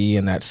can be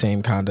in that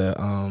same kind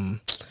of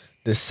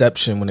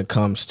deception when it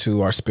comes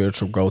to our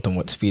spiritual growth and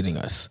what's feeding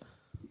us.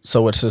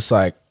 So it's just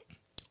like,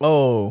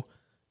 oh,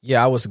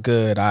 yeah, I was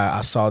good.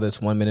 I saw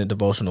this 1 minute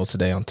devotional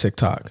today on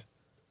TikTok,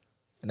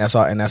 and that's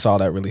all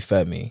that really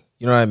fed me.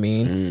 You know what I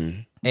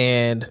mean?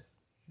 And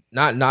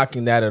not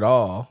knocking that at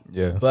all.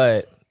 Yeah.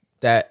 But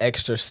that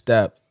extra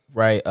step,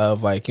 right,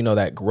 of like, you know,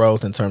 that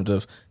growth in terms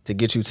of to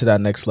get you to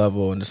that next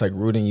level and just like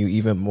rooting you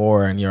even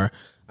more, and your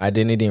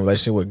identity and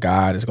relationship with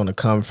God is going to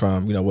come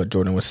from, you know, what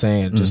Jordan was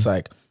saying, just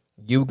like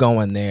you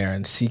going there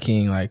and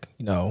seeking, like,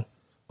 you know,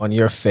 on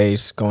your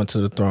face, going to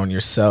the throne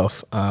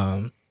yourself.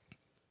 And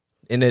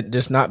it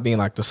just not being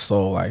like the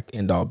sole, like,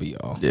 end all be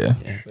all. Yeah.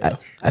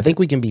 I think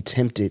we can be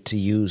tempted to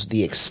use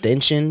the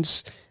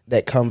extensions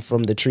that come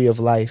from the tree of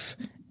life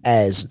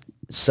as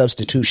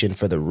substitution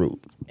for the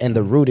root. And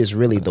the root is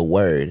really the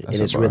word. That's,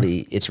 and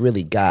it's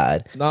really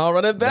God. No,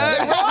 run it back.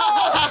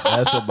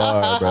 That's a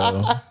bar,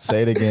 bro.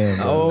 Say it again,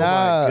 bro. Oh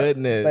Nah, my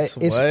goodness.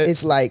 but it's What?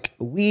 it's like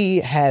we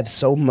have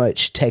so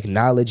much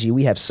technology.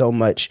 We have so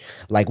much,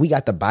 like, we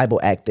got the Bible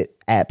app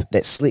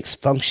that Slicks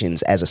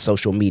functions as a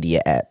social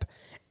media app,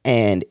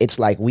 and it's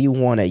like we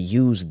want to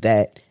use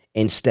that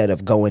instead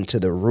of going to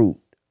the root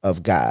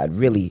of God,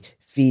 really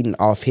feeding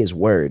off His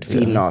word,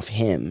 feeding off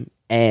Him.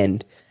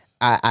 And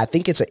I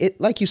think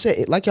like you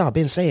said, like y'all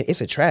been saying, it's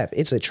a trap.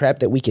 It's a trap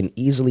that we can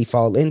easily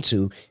fall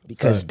into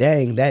because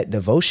dang, that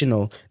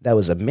devotional that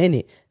was a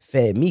minute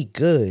fed me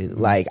good.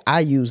 Like, I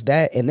used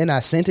that and then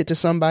I sent it to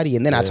somebody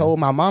and then I told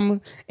my mama,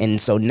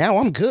 and so now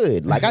I'm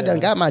good. Like, I done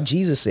got my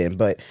Jesus in.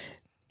 But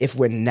if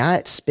we're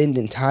not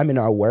spending time in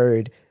our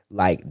word,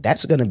 like,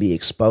 that's going to be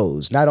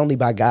exposed, not only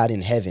by God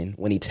in heaven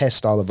when He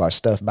tests all of our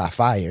stuff by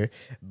fire,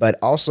 but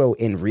also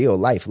in real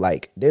life.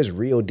 Like, there's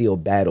real deal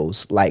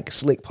battles, like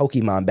slick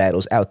Pokemon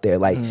battles out there,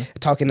 like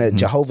talking to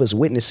Jehovah's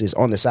Witnesses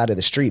on the side of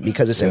the street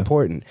because it's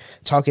important,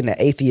 talking to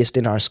atheists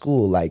in our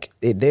school. Like,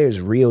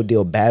 there's real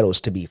deal battles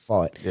to be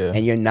fought,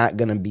 and you're not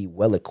going to be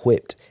well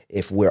equipped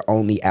if we're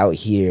only out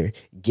here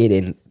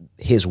getting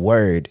His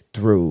word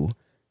through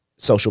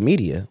social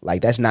media.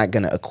 Like, that's not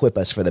going to equip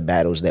us for the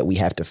battles that we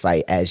have to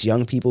fight as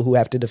young people who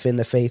have to defend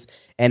the faith,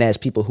 and as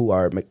people who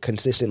are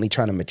consistently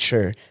trying to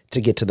mature to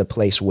get to the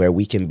place where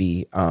we can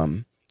be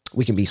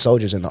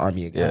soldiers in the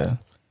army of God. Yeah.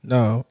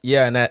 No.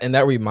 Yeah, and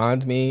that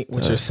reminds me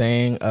what you're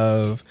saying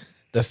of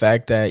the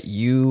fact that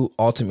you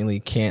ultimately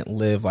can't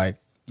live like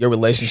your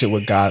relationship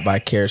with God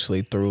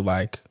vicariously through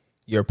like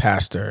your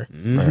pastor,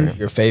 or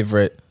your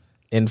favorite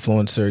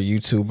influencer,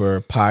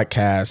 YouTuber,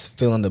 podcast,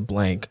 fill in the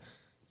blank.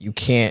 You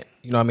can't,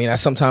 you know what I mean?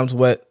 That's sometimes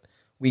what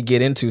we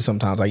get into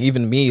sometimes. Like,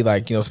 even me,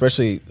 like, you know,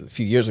 especially a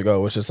few years ago,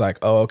 it was just like,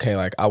 oh, okay,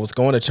 like I was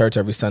going to church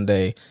every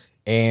Sunday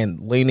and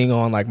leaning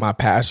on like my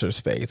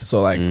pastor's faith.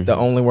 So like the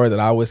only word that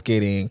I was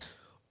getting,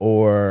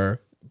 or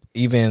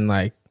even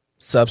like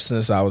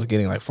substance I was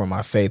getting like for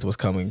my faith, was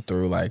coming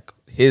through like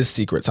his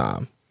secret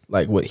time,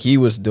 like what he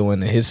was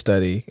doing in his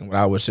study and what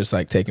I was just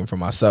like taking for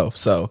myself.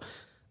 So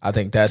I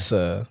think that's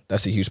a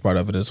huge part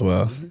of it as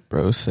well.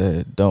 Bro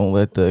said, don't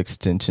let the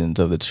extensions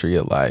of the tree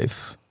of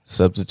life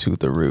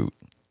substitute the root.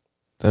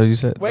 That what you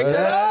said? Wake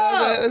that up!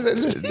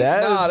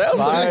 That's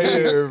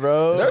fire,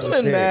 bro. There's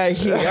been mad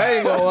heat. I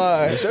ain't gonna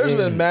lie. There's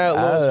been mad.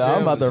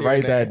 I'm about to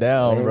write that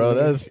down, bro.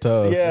 That's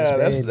tough. Yeah,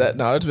 that.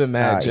 No, there's been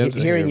mad gems.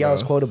 Hearing here,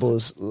 y'all's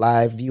quotables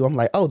live view, I'm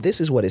like, oh, this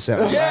is what it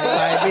sounds like.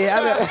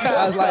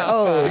 I was like,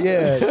 oh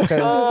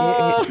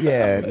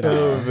yeah,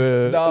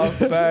 No,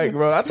 fact,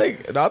 bro. I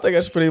think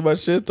that's pretty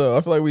much it, though.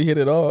 I feel like we hit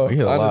it all. We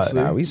hit a lot.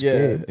 honestly. Nah, we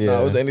spit. Yeah.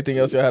 No, was there anything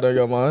else you had on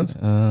your mind?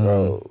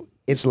 Bro,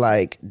 it's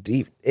like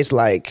deep. It's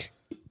like,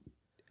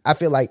 I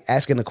feel like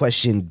asking the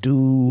question,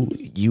 do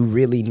you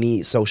really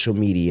need social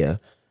media?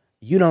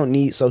 You don't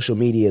need social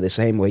media the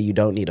same way you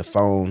don't need a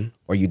phone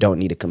or you don't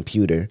need a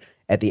computer.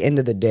 At the end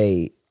of the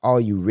day,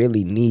 all you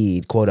really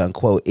need, quote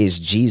unquote, is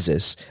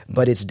Jesus.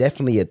 But it's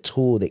definitely a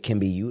tool that can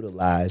be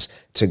utilized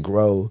to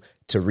grow,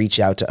 to reach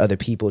out to other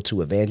people,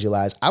 to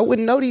evangelize. I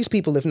wouldn't know these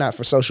people if not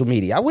for social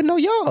media. I wouldn't know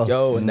y'all.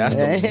 Yo, and that's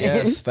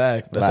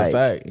fact. That's a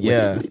fact.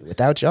 Yeah.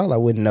 Without y'all, I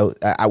wouldn't know.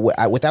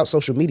 Without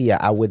social media,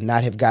 I would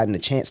not have gotten a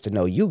chance to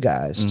know you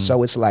guys.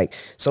 So it's like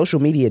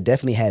social media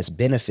definitely has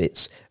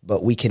benefits,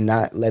 but we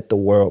cannot let the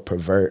world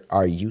pervert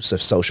our use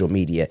of social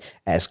media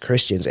as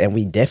Christians. And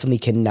we definitely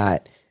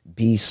cannot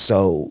be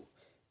so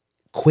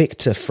quick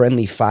to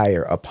friendly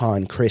fire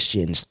upon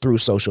Christians through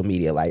social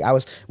media. Like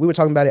we were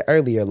talking about it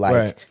earlier,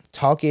 like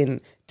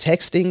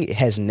texting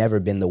has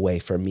never been the way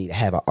for me to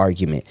have an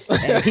argument.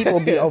 And people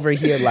be over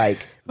here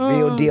like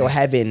real deal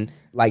having,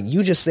 like,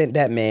 you just sent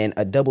that man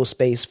a double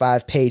space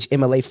 5-page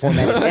MLA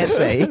formatted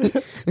essay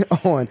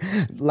on,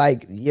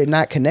 like, you're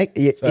not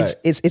connected.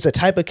 It's a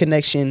type of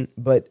connection,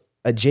 but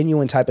a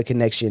genuine type of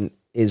connection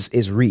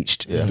is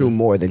reached through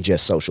more than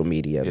just social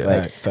media.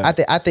 But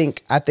I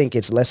think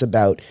it's less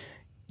about,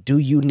 do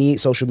you need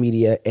social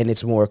media? And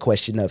it's more a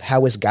question of,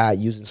 how is God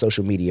using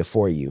social media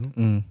for you?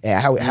 And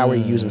how are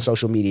you using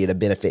social media to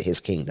benefit His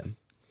kingdom?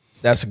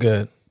 That's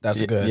good. That's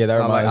good. Yeah,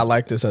 I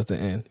like this at the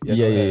end.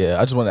 Yeah.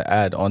 I just want to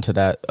add on to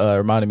that.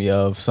 Reminded me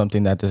of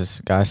something that this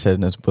guy said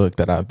in this book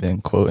that I've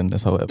been quoting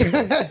this whole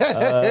episode.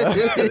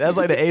 That's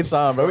like the 8th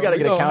song, bro. We gotta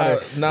get a counter.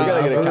 We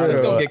gotta get a counter.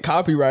 It's gonna get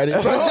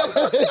copyrighted, bro.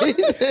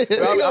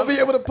 I'm gonna be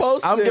able to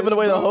post. I'm giving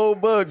away the whole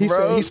book, bro. He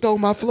said he stole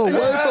my flow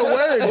word for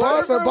word,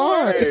 bar for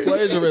bar.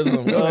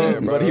 Plagiarism. Go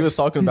ahead, bro. But he was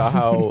talking about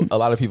how a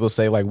lot of people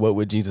say, like, what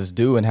would Jesus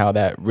do, and how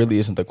that really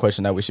isn't the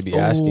question that we should be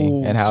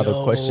asking, and how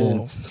the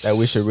question that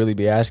we should really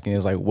be asking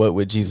is, like, what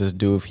would Jesus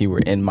do if He were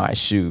in my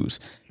shoes?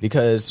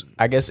 Because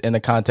I guess in the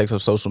context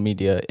of social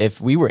media,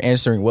 if we were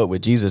answering what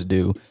would Jesus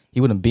do,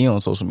 He wouldn't be on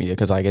social media,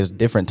 because like it's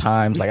different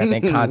times. Like, I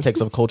think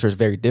context of culture is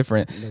very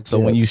different. So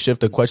when you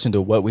shift the question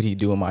to what would He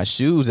do in my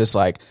shoes, it's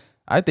like,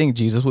 I think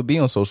Jesus would be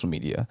on social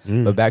media.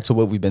 But back to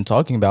what we've been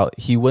talking about,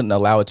 He wouldn't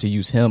allow it to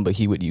use Him, but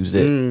He would use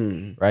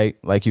it, right?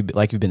 Like you've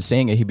been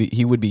saying it,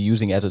 He would be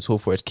using it as a tool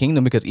for His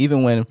kingdom. Because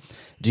even when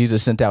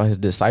Jesus sent out His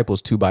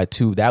disciples 2 by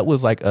 2, that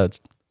was like a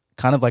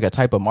kind of like a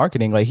type of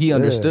marketing. Like he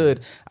understood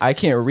I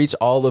can't reach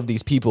all of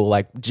these people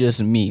like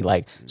just me.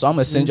 Like, so I'm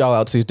gonna send y'all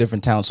out to these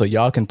different towns so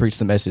y'all can preach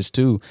the message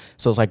too.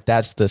 So it's like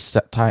that's the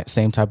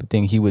same type of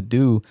thing he would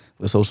do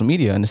with social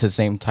media, and it's the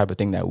same type of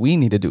thing that we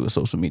need to do with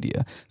social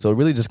media. So it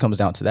really just comes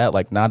down to that,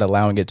 like not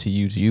allowing it to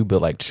use you,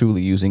 but like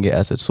truly using it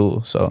as a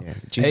tool. So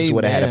Jesus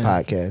would have had a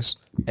podcast.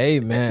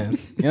 Amen.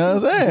 you know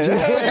what I'm saying?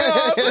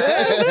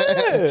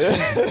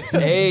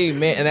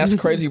 Amen. And that's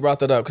crazy you brought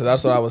that up because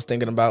that's what I was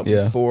thinking about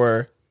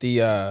before we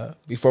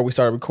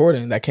started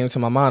recording. That came to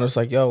my mind. It was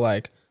like, yo,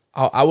 like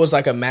I was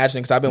like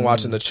imagining because I've been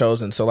watching The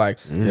Chosen, so like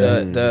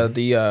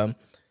the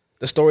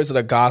stories of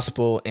the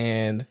gospel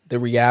and the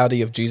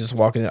reality of Jesus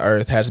walking the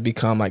earth has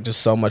become like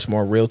just so much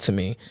more real to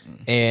me.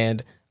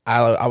 And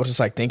I was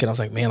just like thinking, I was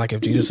like, man, like if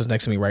Jesus was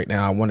next to me right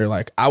now, I wonder,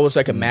 like I was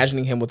like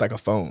imagining him with like a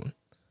phone.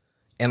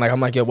 And like I'm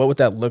like, yo, what would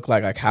that look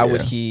like? Like how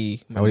would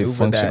he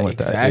maneuver that?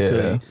 Exactly.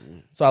 Yeah.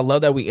 So I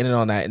love that we ended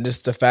on that. And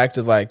just the fact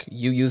of like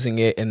you using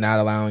it and not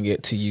allowing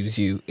it to use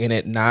you, and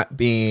it not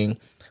being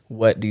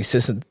what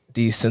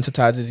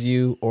desensitizes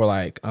you or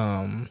like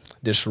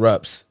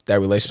disrupts that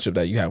relationship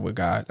that you have with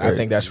God. I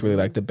think that's really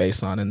like the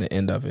baseline and the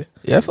end of it.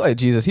 Yeah, I feel like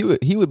Jesus,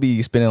 he would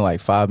be spending like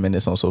 5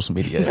 minutes on social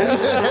media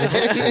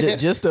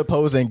just to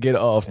pose and get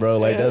off, bro.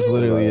 Like that's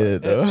literally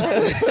it, though.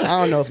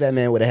 I don't know if that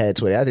man would have had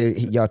Twitter. I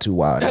think y'all too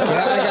wild. I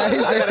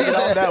gotta get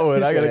off that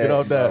one. I gotta get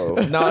off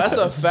that. No, that's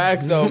a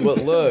fact though.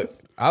 But look,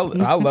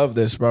 I love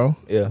this, bro.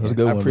 Yeah, that's a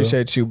good one. I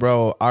appreciate you,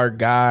 bro. Our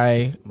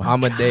guy,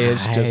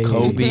 Amadeus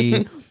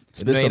Jacoby.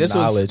 Man,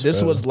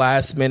 this was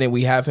last minute.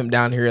 We have him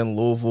down here in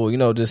Louisville, you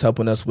know, just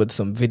helping us with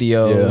some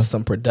videos,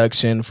 some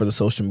production for the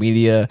social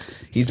media.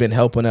 He's been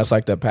helping us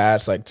like the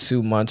past like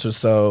 2 months or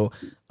so.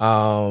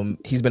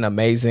 He's been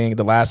amazing.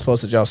 The last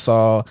post that y'all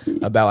saw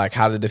about like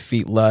how to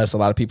defeat lust, a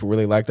lot of people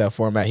really like that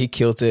format. He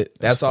killed it.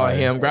 That's all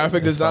him.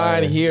 Graphic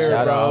design here,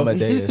 Shout bro. out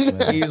Amadeus,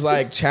 man. He's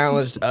like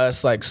challenged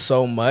us like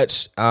so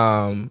much.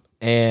 And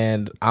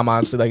I'm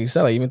honestly, like you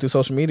said, like even through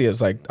social media, it's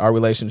like our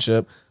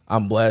relationship.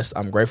 I'm blessed.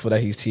 I'm grateful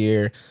that he's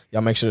here.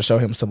 Y'all make sure to show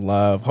him some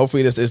love.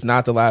 Hopefully this is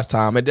not the last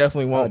time. It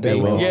definitely won't be.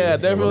 Yeah,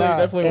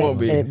 definitely won't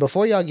be. And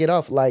before y'all get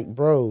off, like,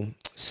 bro,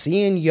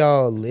 seeing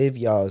y'all live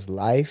y'all's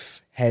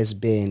life has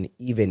been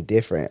even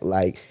different.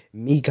 Like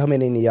me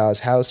coming into y'all's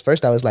house,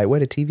 first I was like, where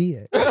the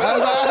TV at?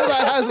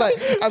 I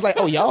was like,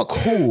 oh, y'all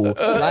cool.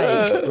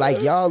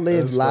 Like y'all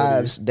live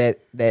lives that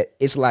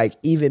it's like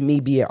even me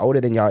being older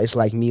than y'all, it's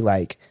like me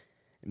like,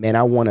 man,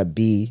 I want to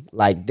be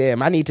like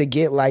them. I need to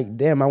get like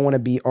them. I want to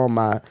be on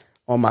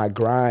my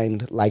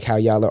grind, like how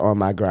y'all are on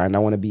my grind. I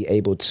want to be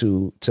able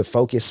to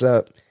focus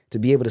up, to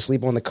be able to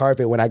sleep on the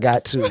carpet when I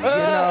got to,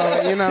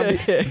 you know.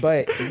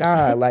 But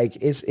nah, like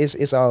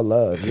it's all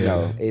love, you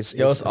know. It's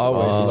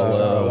always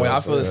love. I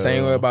feel the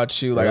same way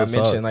about you. Like I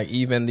mentioned, like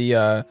even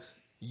the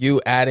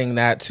you adding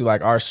that to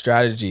like our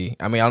strategy.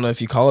 I mean, I don't know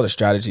if you call it a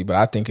strategy, but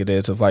I think it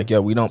is. Of like,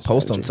 yo, we don't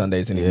post on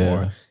Sundays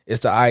anymore. Yeah. It's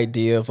the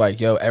idea of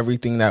like, yo,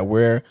 everything that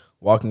we're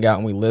walking out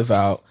and we live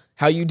out,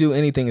 how you do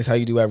anything is how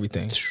you do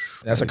everything.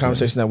 That's a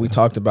conversation that we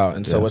talked about.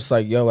 And so it's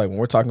like, yo, like when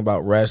we're talking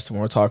about rest,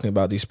 when we're talking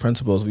about these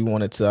principles, we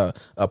wanted to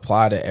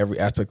apply to every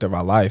aspect of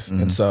our life.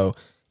 And so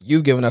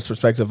you've given us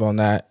perspective on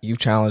that. You've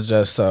challenged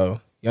us. So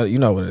you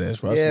know what it is,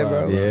 bro. Yeah,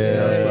 bro.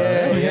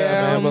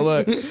 Man. But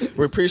look,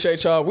 we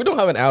appreciate y'all. We don't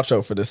have an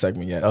outro for this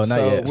segment yet. Oh, not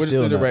yet. We're just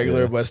do the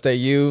regular, but stay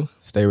you.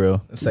 Stay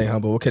real. And stay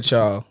humble. We'll catch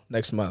y'all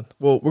next month.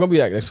 Well, we're going to be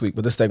back next week,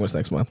 but this segment's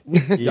next month.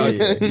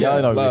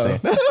 Y'all know what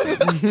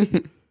I'm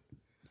saying.